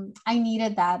I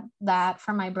needed that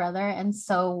for my brother. And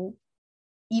so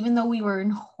even though we were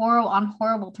on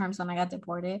horrible terms when I got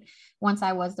deported, once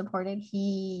I was deported,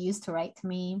 he used to write to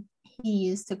me, he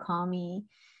used to call me,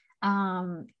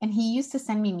 and he used to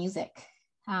send me music.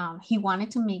 He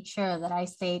wanted to make sure that I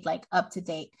stayed like up to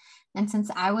date. And since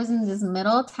I was in this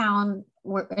middle town,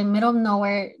 we're in middle of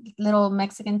nowhere, little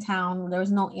Mexican town, there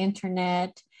was no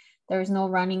internet, there was no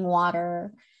running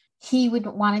water. He would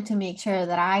wanted to make sure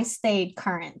that I stayed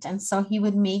current. And so he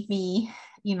would make me,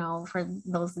 you know, for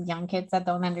those young kids that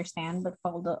don't understand, but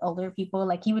for the older people,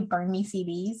 like he would burn me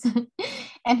CDs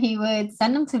and he would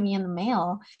send them to me in the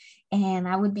mail. And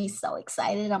I would be so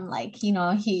excited. I'm like, you know,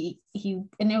 and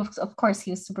it was, of course,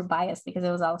 he was super biased because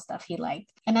it was all stuff he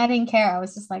liked. And I didn't care. I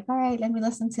was just like, all right, let me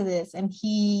listen to this. And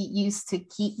he used to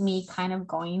keep me kind of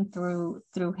going through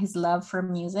his love for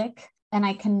music. And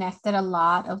I connected a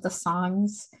lot of the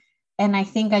songs. And I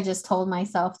think I just told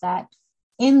myself that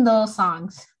in those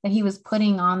songs that he was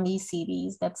putting on these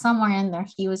CDs, that somewhere in there,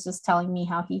 he was just telling me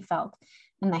how he felt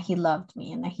and that he loved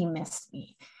me and that he missed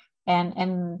me.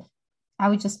 And I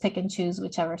would just pick and choose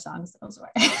whichever songs those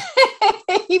were.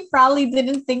 He probably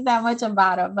didn't think that much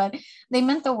about it, but they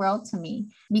meant the world to me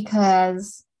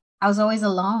because I was always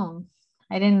alone.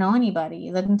 I didn't know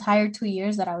anybody. The entire 2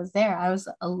 years that I was there, I was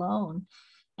alone.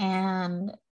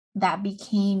 And that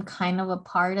became kind of a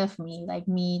part of me, like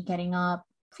me getting up,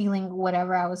 feeling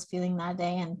whatever I was feeling that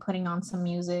day and putting on some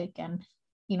music and,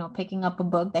 you know, picking up a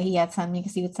book that he had sent me,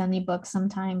 because he would send me books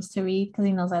sometimes to read because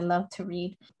he knows I love to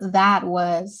read.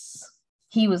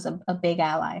 He was a big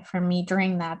ally for me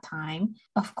during that time.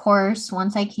 Of course,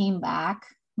 once I came back,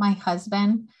 my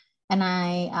husband and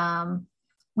I,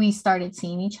 we started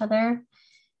seeing each other,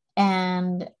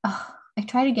 and I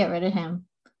tried to get rid of him.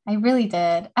 I really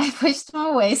did. I pushed him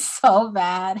away so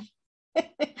bad.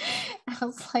 I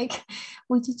was like,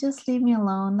 would you just leave me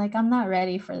alone? Like, I'm not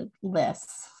ready for this.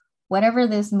 Whatever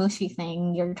this mushy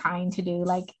thing you're trying to do,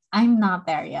 like, I'm not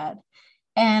there yet.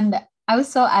 And I was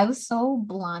so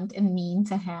blunt and mean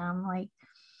to him, like,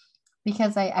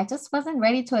 because I just wasn't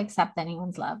ready to accept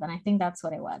anyone's love. And I think that's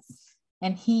what it was.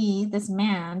 And this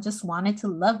man just wanted to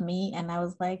love me. And I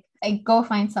was like, I go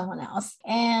find someone else.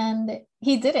 And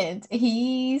he didn't.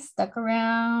 He stuck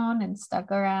around and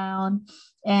stuck around.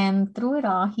 And through it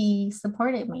all, he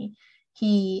supported me.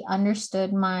 He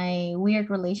understood my weird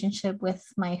relationship with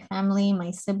my family,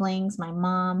 my siblings, my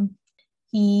mom.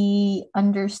 He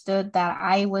understood that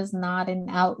I was not an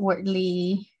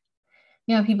outwardly,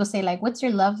 you know, people say like, what's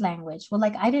your love language? Well,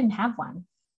 like, I didn't have one.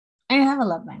 I didn't have a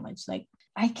love language. Like,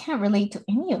 I can't relate to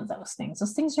any of those things.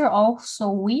 Those things are all so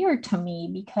weird to me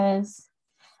because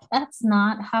that's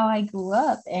not how I grew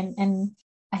up. And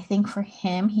I think for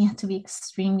him, he had to be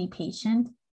extremely patient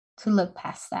to look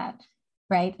past that,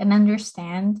 right? And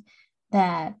understand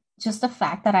that just the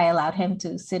fact that I allowed him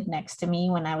to sit next to me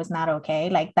when I was not okay,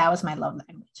 like that was my love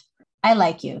language. I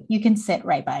like you. You can sit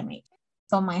right by me.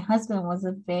 So my husband was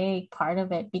a big part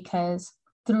of it, because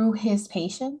through his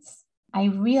patience, I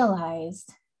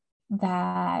realized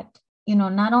that,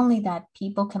 not only that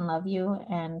people can love you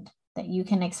and that you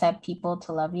can accept people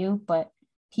to love you, but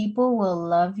people will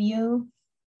love you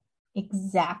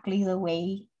exactly the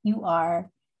way you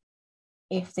are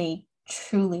if they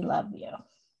truly love you.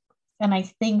 And I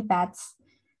think that's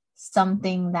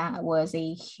something that was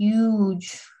a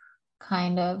huge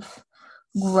kind of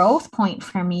growth point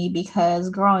for me, because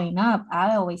growing up,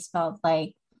 I always felt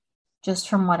like, just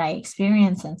from what I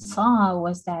experienced and saw,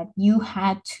 was that you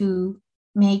had to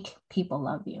make people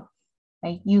love you.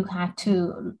 Like you had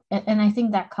to, and I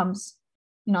think that comes,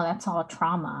 that's all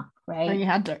trauma, right? Or you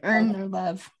had to earn their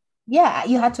love. Yeah,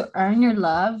 you had to earn your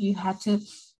love.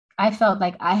 I felt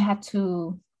like I had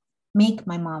to make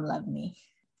my mom love me,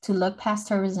 to look past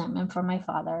her resentment for my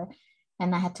father.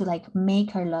 And I had to like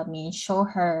make her love me and show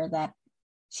her that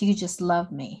she could just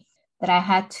love me. That I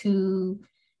had to,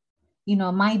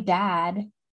 my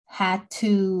dad had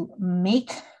to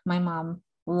make my mom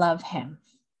love him,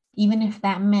 even if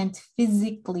that meant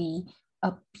physically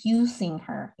abusing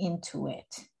her into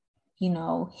it.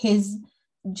 His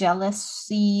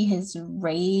jealousy, his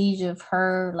rage of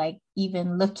her, like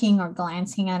even looking or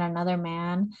glancing at another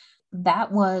man,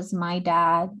 that was my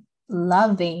dad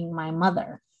loving my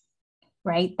mother,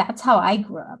 right? That's how I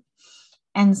grew up.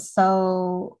 And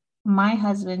so my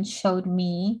husband showed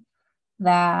me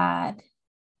that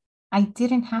I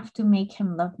didn't have to make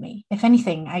him love me. If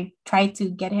anything, I tried to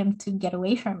get him to get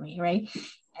away from me, right?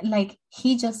 Like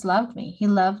he just loved me. He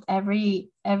loved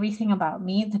everything about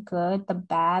me, the good, the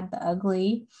bad, the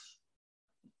ugly.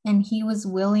 And he was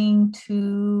willing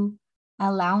to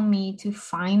allow me to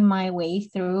find my way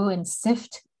through and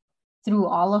sift through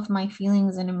all of my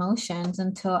feelings and emotions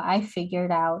until I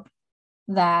figured out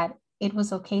that it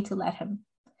was okay to let him.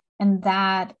 And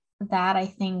that I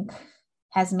think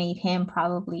has made him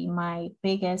probably my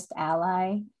biggest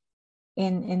ally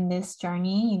in this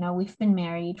journey. We've been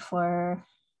married for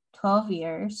 12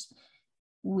 years.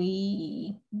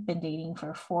 We've been dating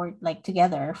for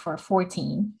together for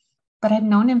 14, but I've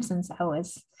known him since I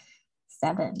was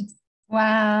 7.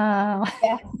 Wow.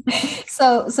 Yeah.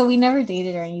 So we never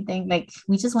dated or anything. Like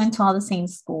we just went to all the same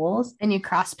schools. And you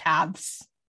cross paths.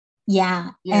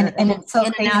 Yeah. And it's so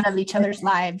in crazy. and out of each other's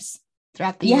lives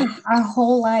throughout the year. Our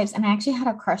whole lives. And I actually had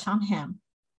a crush on him.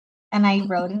 And I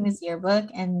wrote in his yearbook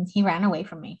and he ran away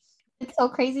from me. It's so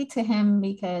crazy to him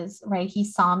because, right, he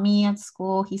saw me at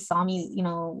school. He saw me,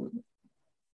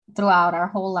 throughout our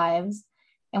whole lives.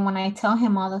 And when I tell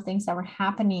him all the things that were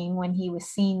happening when he was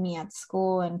seeing me at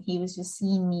school and he was just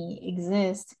seeing me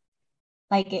exist,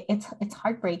 like it's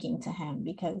heartbreaking to him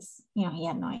because, he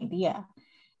had no idea.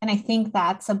 And I think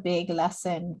that's a big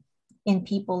lesson in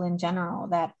people in general,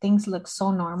 that things look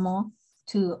so normal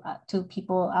to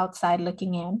people outside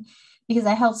looking in, because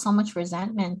I held so much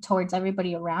resentment towards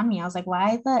everybody around me. I was like,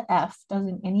 why the F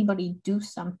doesn't anybody do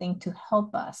something to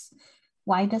help us?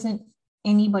 Why doesn't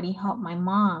anybody help my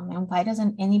mom? And why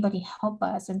doesn't anybody help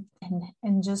us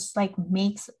and just like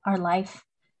makes our life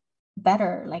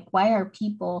better? Like, why are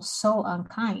people so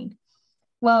unkind?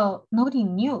 Well, nobody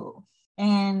knew.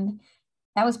 And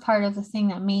that was part of the thing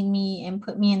that made me and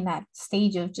put me in that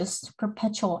stage of just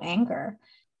perpetual anger.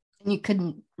 And you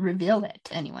couldn't reveal it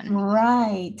to anyone.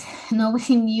 Right.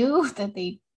 Nobody knew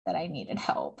that I needed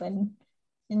help. And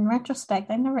in retrospect,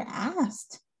 I never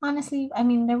asked. Honestly, I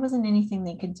mean, there wasn't anything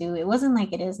they could do. It wasn't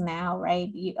like it is now,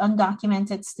 right?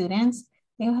 Undocumented students,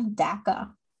 they have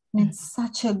DACA. And it's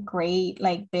such a great,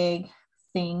 like, big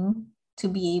thing to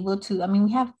be able to. I mean,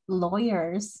 we have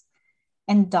lawyers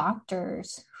and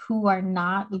doctors who are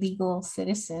not legal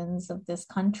citizens of this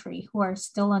country, who are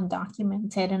still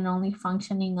undocumented and only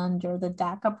functioning under the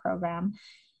DACA program.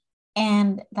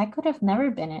 And that could have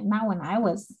never been it, not when I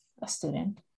was a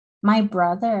student. My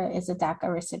brother is a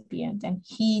DACA recipient, and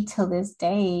he, till this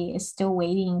day, is still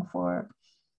waiting for,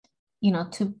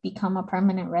 to become a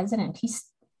permanent resident. He's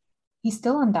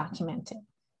still undocumented.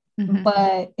 Mm-hmm.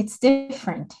 But it's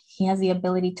different. He has the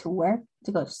ability to work,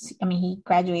 to go. I mean, he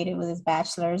graduated with his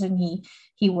bachelor's, and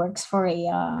he works for a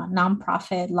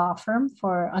nonprofit law firm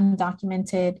for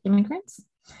undocumented immigrants.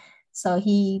 So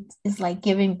he is like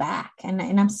giving back, and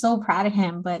I'm so proud of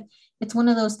him. But it's one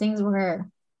of those things where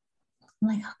I'm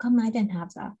like, how come I didn't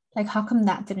have that? Like, how come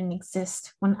that didn't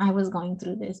exist when I was going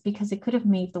through this? Because it could have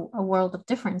made a world of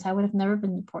difference. I would have never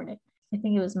been deported. I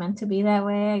think it was meant to be that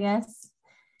way, I guess.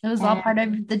 It was all part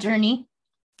of the journey.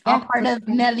 Yeah, all part of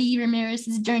Melly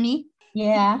Ramirez's journey.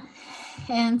 Yeah.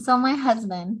 And so my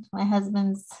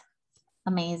husband's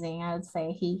amazing. I would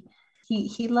say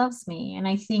he loves me. And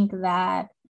I think that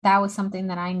that was something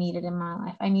that I needed in my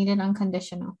life. I needed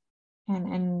unconditional,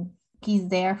 and he's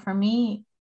there for me,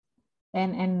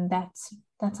 and that's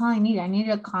all I needed. I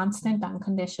needed a constant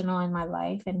unconditional in my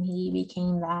life, and he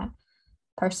became that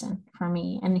person for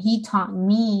me, and he taught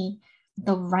me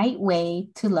the right way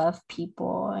to love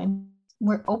people. And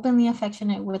we're openly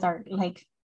affectionate with our, like,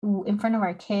 in front of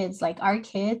our kids. Like, our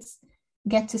kids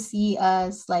get to see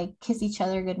us like kiss each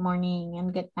other good morning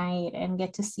and good night, and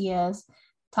get to see us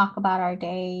talk about our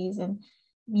days. And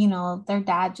their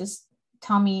dad just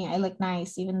tell me I look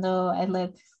nice even though I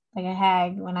look like a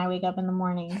hag when I wake up in the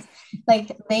mornings.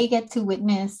 Like, they get to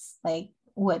witness like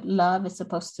what love is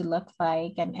supposed to look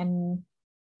like, and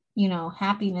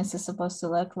happiness is supposed to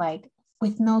look like,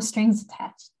 with no strings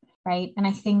attached, right? And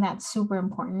I think that's super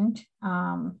important.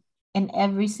 And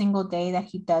every single day that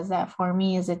he does that for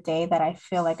me is a day that I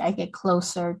feel like I get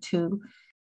closer to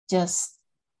just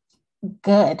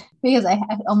good, because I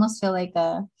almost feel like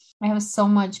I have so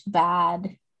much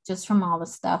bad just from all the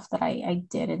stuff that I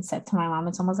did and said to my mom.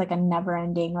 It's almost like a never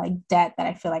ending like debt that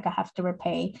I feel like I have to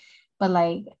repay. But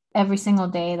like, every single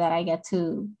day that I get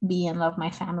to be and love my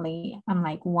family, I'm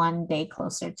like one day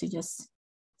closer to just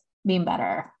being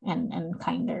better and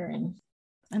kinder. And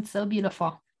that's so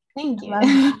beautiful. Thank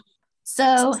you.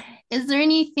 So, is there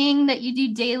anything that you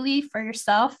do daily for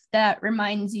yourself that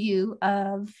reminds you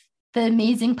of the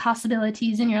amazing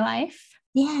possibilities in your life?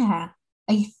 Yeah,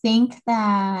 I think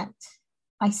that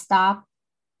I stopped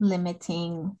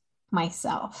limiting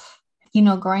myself.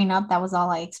 Growing up, that was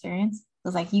all I experienced. It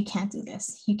was like, you can't do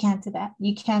this, you can't do that,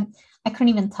 you can't. I couldn't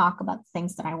even talk about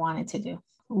things that I wanted to do.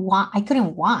 I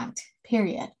couldn't want,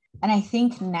 period. And I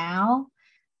think now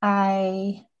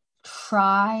I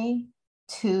try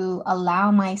to allow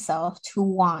myself to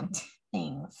want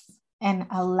things, and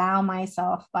allow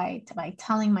myself by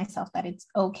telling myself that it's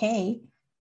okay.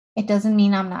 It doesn't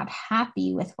mean I'm not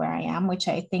happy with where I am, which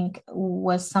I think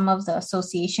was some of the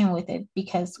association with it.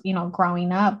 Because,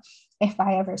 growing up, if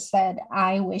I ever said,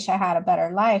 I wish I had a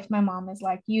better life, my mom is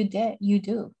like, you do.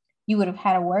 You would have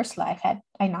had a worse life had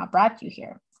I not brought you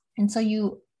here. And so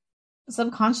you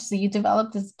subconsciously, you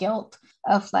develop this guilt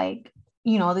of like,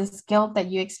 this guilt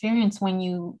that you experience when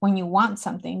you want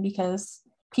something, because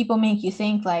people make you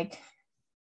think like,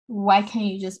 why can't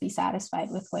you just be satisfied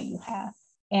with what you have?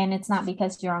 And it's not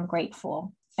because you're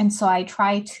ungrateful. And so I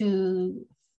try to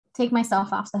take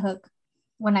myself off the hook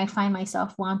when I find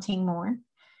myself wanting more,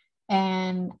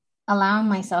 and allowing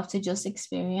myself to just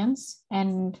experience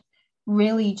and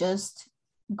really just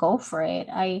go for it.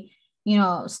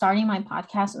 Starting my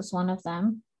podcast was one of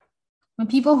them. When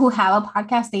people who have a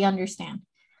podcast, they understand,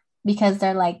 because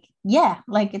they're like, yeah,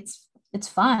 like it's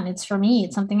fun. It's for me.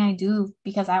 It's something I do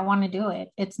because I want to do it.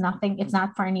 It's not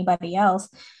for anybody else.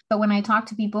 But when I talk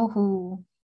to people who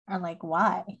are like,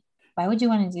 why would you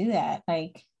want to do that?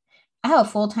 Like, I have a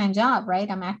full-time job, right?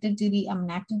 I'm an active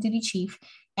duty chief,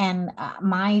 and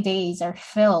my days are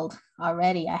filled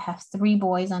already. I have 3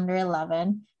 boys under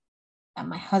 11, and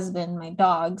my husband, my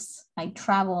dogs. I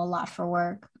travel a lot for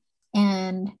work.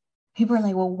 And people are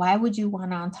like, well, why would you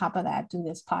want to, on top of that, do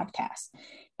this podcast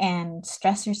and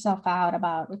stress yourself out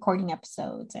about recording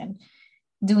episodes and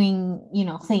doing,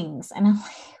 things? And I'm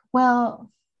like,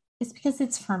 well, it's because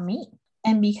it's for me.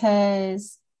 And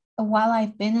because while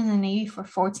I've been in the Navy for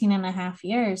 14 and a half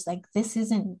years, like, this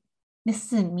isn't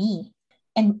me.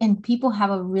 And people have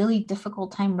a really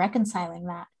difficult time reconciling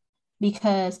that,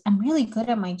 because I'm really good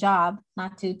at my job,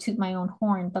 not to toot my own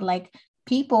horn, but like,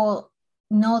 people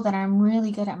know that I'm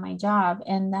really good at my job,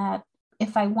 and that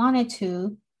if I wanted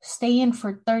to stay in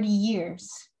for 30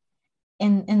 years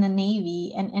in the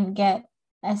Navy and get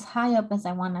as high up as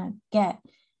I want to get.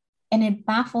 And it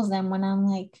baffles them when I'm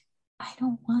like, I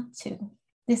don't want to.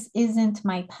 This isn't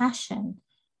my passion.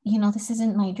 This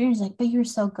isn't my dreams. Like, but you're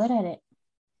so good at it.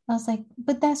 I was like,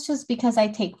 but that's just because I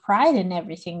take pride in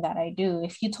everything that I do.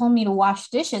 If you told me to wash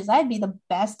dishes, I'd be the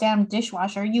best damn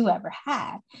dishwasher you ever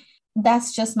had.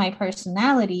 That's just my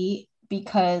personality,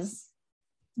 because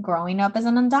growing up as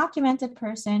an undocumented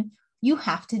person, you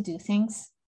have to do things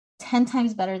 10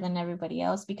 times better than everybody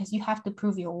else, because you have to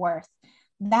prove your worth.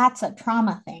 That's a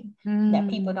trauma thing that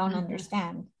people don't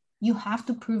understand. You have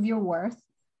to prove your worth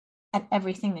at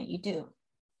everything that you do.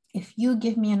 If you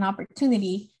give me an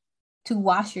opportunity to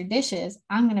wash your dishes,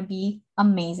 I'm going to be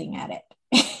amazing at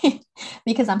it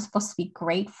because I'm supposed to be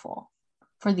grateful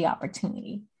for the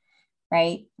opportunity,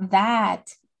 right?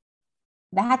 That's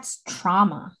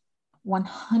trauma,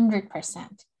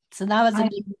 100%. So that was a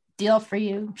big deal for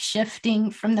you,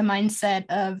 shifting from the mindset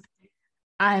of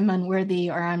I'm unworthy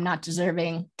or I'm not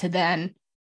deserving to then,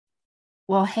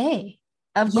 well, hey,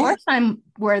 of course I'm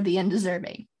worthy and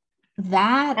deserving.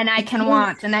 that And I can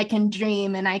want, and I can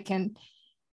dream, and I can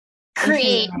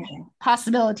create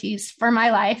possibilities for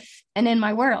my life and in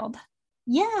my world.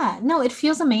 Yeah, no, it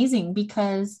feels amazing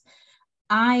because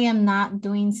I am not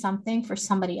doing something for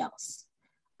somebody else.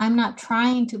 I'm not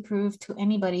trying to prove to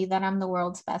anybody that I'm the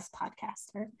world's best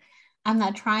podcaster. I'm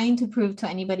not trying to prove to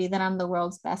anybody that I'm the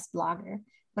world's best blogger.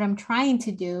 What I'm trying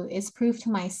to do is prove to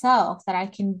myself that I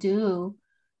can do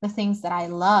the things that I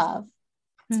love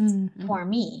for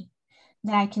me,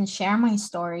 that I can share my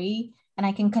story and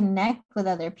I can connect with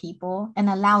other people and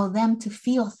allow them to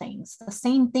feel things, the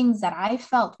same things that I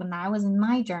felt when I was in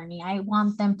my journey. I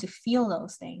want them to feel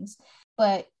those things.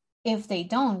 But if they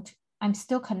don't, I'm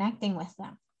still connecting with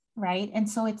them, right? And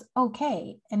so it's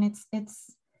okay. And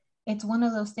it's one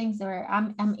of those things where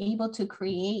I'm able to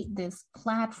create this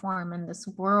platform and this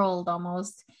world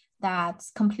almost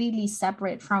that's completely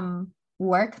separate from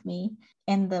work me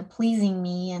and the pleasing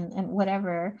me and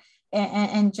whatever,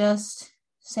 and just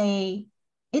say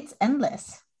it's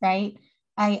endless, right?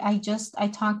 I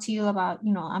talked to you about,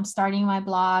 I'm starting my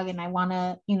blog and I want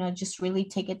to, just really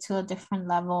take it to a different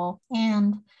level.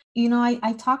 And,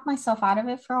 I talked myself out of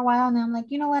it for a while and I'm like,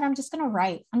 you know what? I'm just going to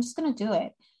write. I'm just going to do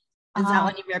it. Is that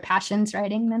one of your passions,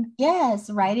 writing then? Yes,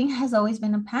 writing has always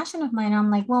been a passion of mine.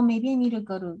 I'm like, well, maybe I need to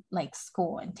go to like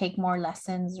school and take more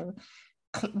lessons or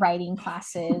writing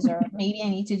classes, or maybe I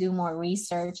need to do more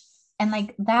research. And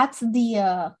like, that's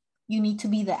the, you need to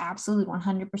be the absolute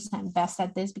 100% best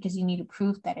at this because you need to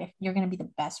prove that if you're going to be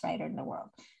the best writer in the world.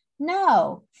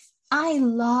 No, I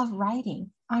love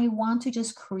writing. I want to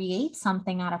just create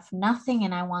something out of nothing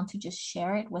and I want to just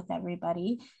share it with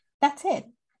everybody. That's it.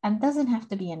 And doesn't have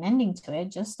to be an ending to it.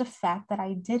 Just the fact that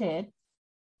I did it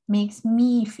makes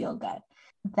me feel good.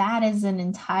 That is an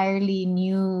entirely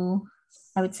new,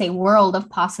 I would say, world of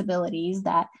possibilities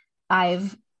that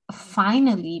I've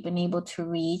finally been able to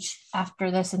reach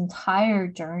after this entire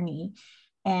journey.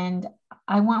 And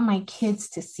I want my kids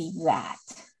to see that,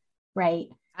 right?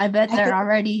 I bet they're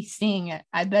already seeing it.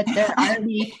 I bet they're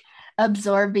already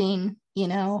absorbing,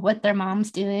 what their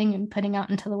mom's doing and putting out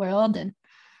into the world. And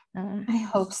I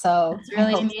hope so. It's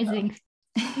really amazing.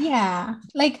 So. Yeah,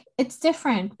 like it's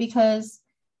different because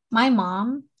my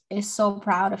mom is so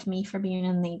proud of me for being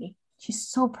in the Navy. She's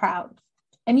so proud.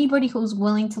 Anybody who's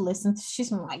willing to listen,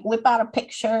 she's gonna like whip out a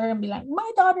picture and be like, my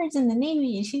daughter's in the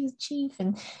Navy and she's a chief,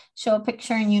 and show a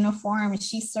picture in uniform and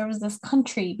she serves this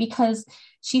country because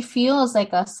she feels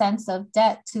like a sense of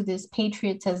debt to this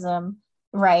patriotism,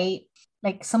 right?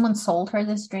 Like someone sold her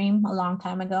this dream a long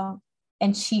time ago.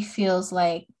 And she feels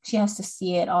like she has to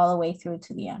see it all the way through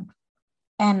to the end.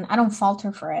 And I don't fault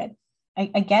her for it. I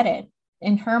get it.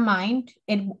 In her mind,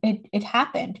 it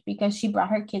happened because she brought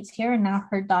her kids here and now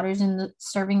her daughter's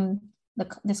serving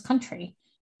this country.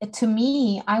 To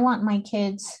me, I want my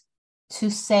kids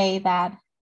to say that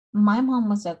my mom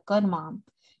was a good mom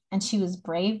and she was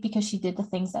brave because she did the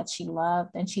things that she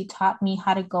loved and she taught me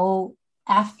how to go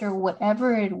after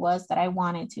whatever it was that I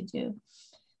wanted to do.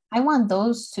 I want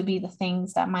those to be the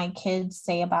things that my kids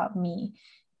say about me.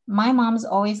 My mom's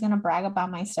always going to brag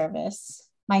about my service.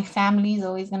 My family is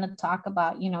always going to talk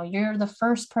about, you're the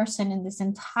first person in this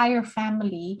entire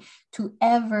family to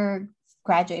ever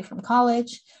graduate from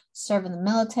college, serve in the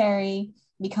military,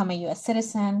 become a US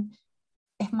citizen.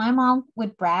 If my mom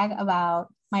would brag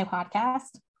about my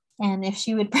podcast and if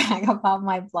she would brag about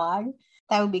my blog,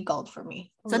 that would be gold for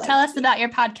me. So tell us about your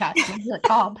podcast. What is it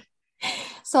called?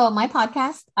 So my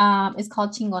podcast is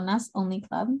called Chingonas Only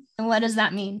Club. And what does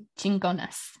that mean?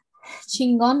 Chingonas.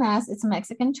 Chingonas, it's a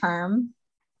Mexican term.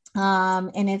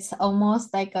 And it's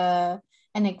almost like an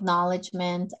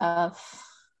acknowledgement of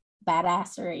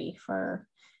badassery for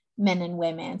men and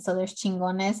women. So there's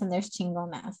chingones and there's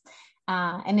chingonas.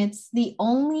 And it's the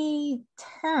only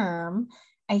term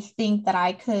I think that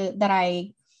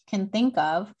I can think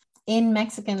of in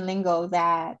Mexican lingo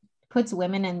that puts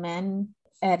women and men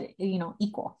at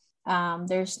equal.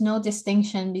 There's no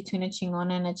distinction between a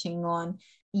chingona and a chingon.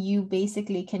 You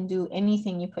basically can do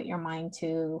anything you put your mind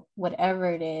to,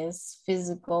 whatever it is,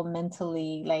 physical,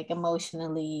 mentally, like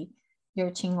emotionally, you're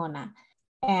chingona.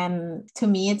 And to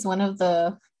me, it's one of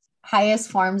the highest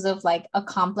forms of like a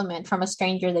compliment from a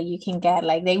stranger that you can get.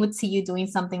 Like they would see you doing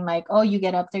something like, oh, you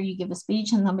get up there, you give a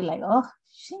speech, and they'll be like, oh,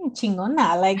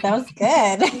 chingona, like that was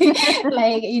good.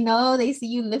 Like, they see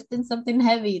you lifting something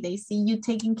heavy, they see you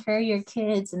taking care of your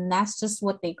kids, and that's just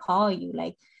what they call you.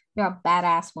 Like you're a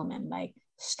badass woman, like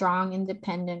strong,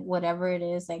 independent, whatever it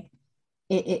is. Like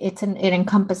it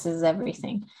encompasses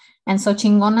everything. And so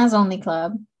Chingonas Only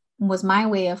Club was my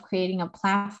way of creating a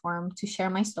platform to share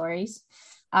my stories,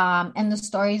 And the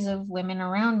stories of women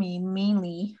around me,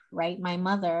 mainly, right? My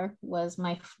mother was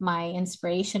my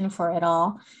inspiration for it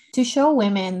all, to show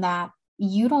women that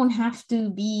you don't have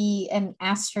to be an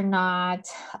astronaut,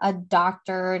 a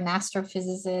doctor, an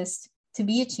astrophysicist to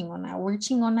be a chingona. We're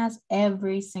chingonas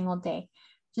every single day.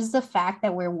 Just the fact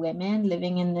that we're women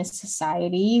living in this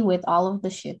society with all of the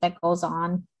shit that goes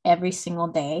on every single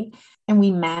day, and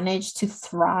we manage to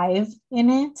thrive in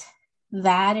it,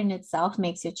 that in itself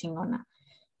makes you chingona.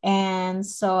 And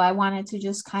so I wanted to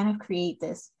just kind of create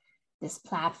this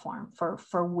platform for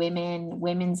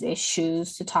women's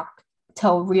issues, to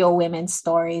tell real women's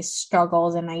stories,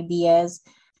 struggles, and ideas,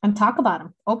 and talk about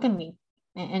them openly,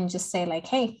 and just say like,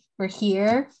 hey, we're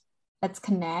here, let's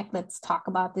connect, let's talk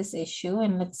about this issue,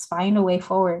 and let's find a way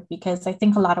forward, because I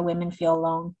think a lot of women feel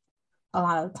alone a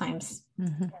lot of the times,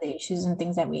 the issues and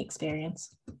things that we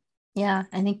experience. Yeah,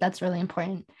 I think that's really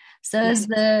important. So is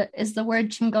the word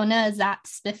chingona, is that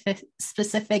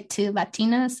specific to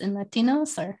Latinas and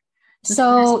Latinos, or?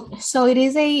 So it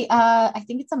is I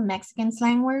think it's a Mexican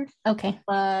slang word. Okay.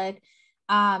 But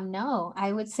no,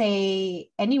 I would say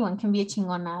anyone can be a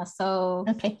chingona. So,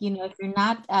 okay, if you're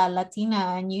not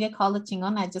Latina and you get called a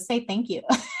chingona, just say thank you.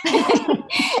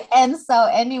 And so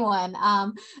anyone,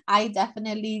 I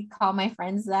definitely call my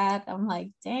friends that. I'm like,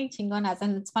 dang, chingonas.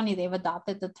 And it's funny, they've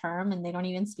adopted the term and they don't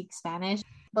even speak Spanish.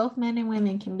 Both men and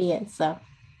women can be it. So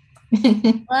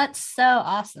well, that's so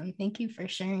awesome. Thank you for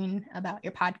sharing about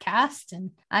your podcast.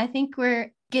 And I think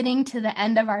we're getting to the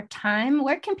end of our time.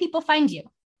 Where can people find you?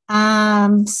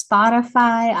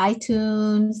 Spotify,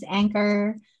 iTunes,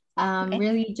 Anchor,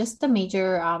 really just the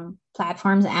major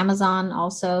platforms, Amazon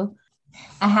also.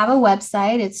 I have a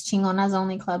website, it's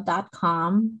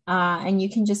chingonasonlyclub.com, and you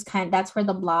can just that's where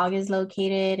the blog is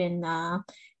located, and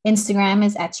Instagram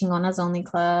is at Chingonas Only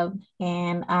Club,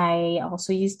 and I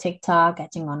also use TikTok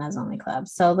at Chingonas Only Club.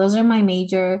 So those are my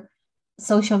major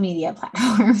social media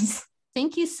platforms.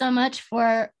 Thank you so much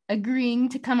for agreeing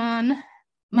to come on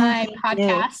my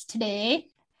podcast today.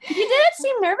 You didn't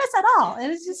seem nervous at all. It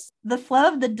was just the flow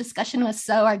of the discussion was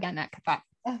so organic.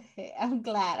 Okay, I'm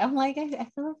glad. I'm like, I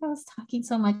feel like I was talking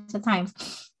so much at times,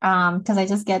 because I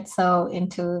just get so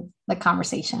into the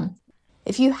conversation.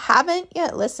 If you haven't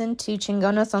yet listened to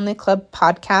Chingonas Only Club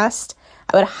podcast,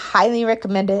 I would highly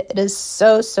recommend it. It is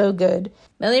so, so good.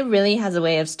 Melly really has a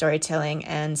way of storytelling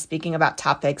and speaking about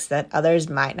topics that others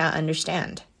might not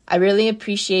understand. I really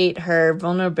appreciate her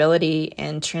vulnerability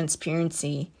and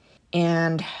transparency,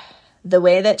 and the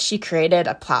way that she created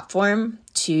a platform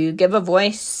to give a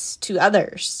voice to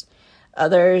others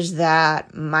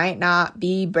that might not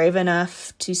be brave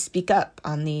enough to speak up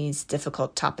on these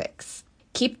difficult topics.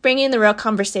 Keep bringing the real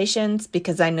conversations,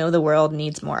 because I know the world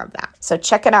needs more of that. So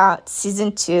check it out.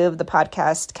 Season 2 of the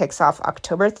podcast kicks off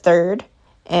October 3rd.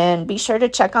 And be sure to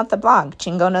check out the blog,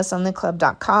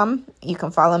 chingonasonlyclub.com. You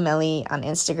can follow Melly on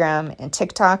Instagram and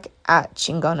TikTok at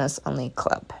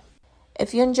chingonasonlyclub.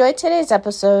 If you enjoyed today's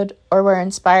episode or were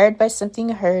inspired by something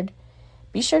you heard,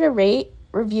 be sure to rate,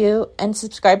 review, and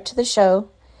subscribe to the show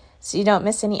so you don't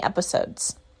miss any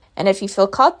episodes. And if you feel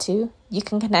called to, you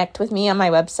can connect with me on my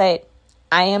website,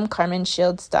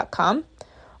 iamcarmenshields.com,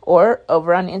 or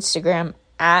over on Instagram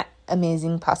at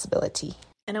amazingpossibility.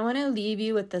 And I want to leave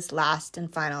you with this last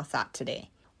and final thought today.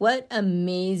 What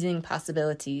amazing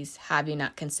possibilities have you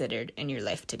not considered in your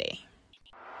life today?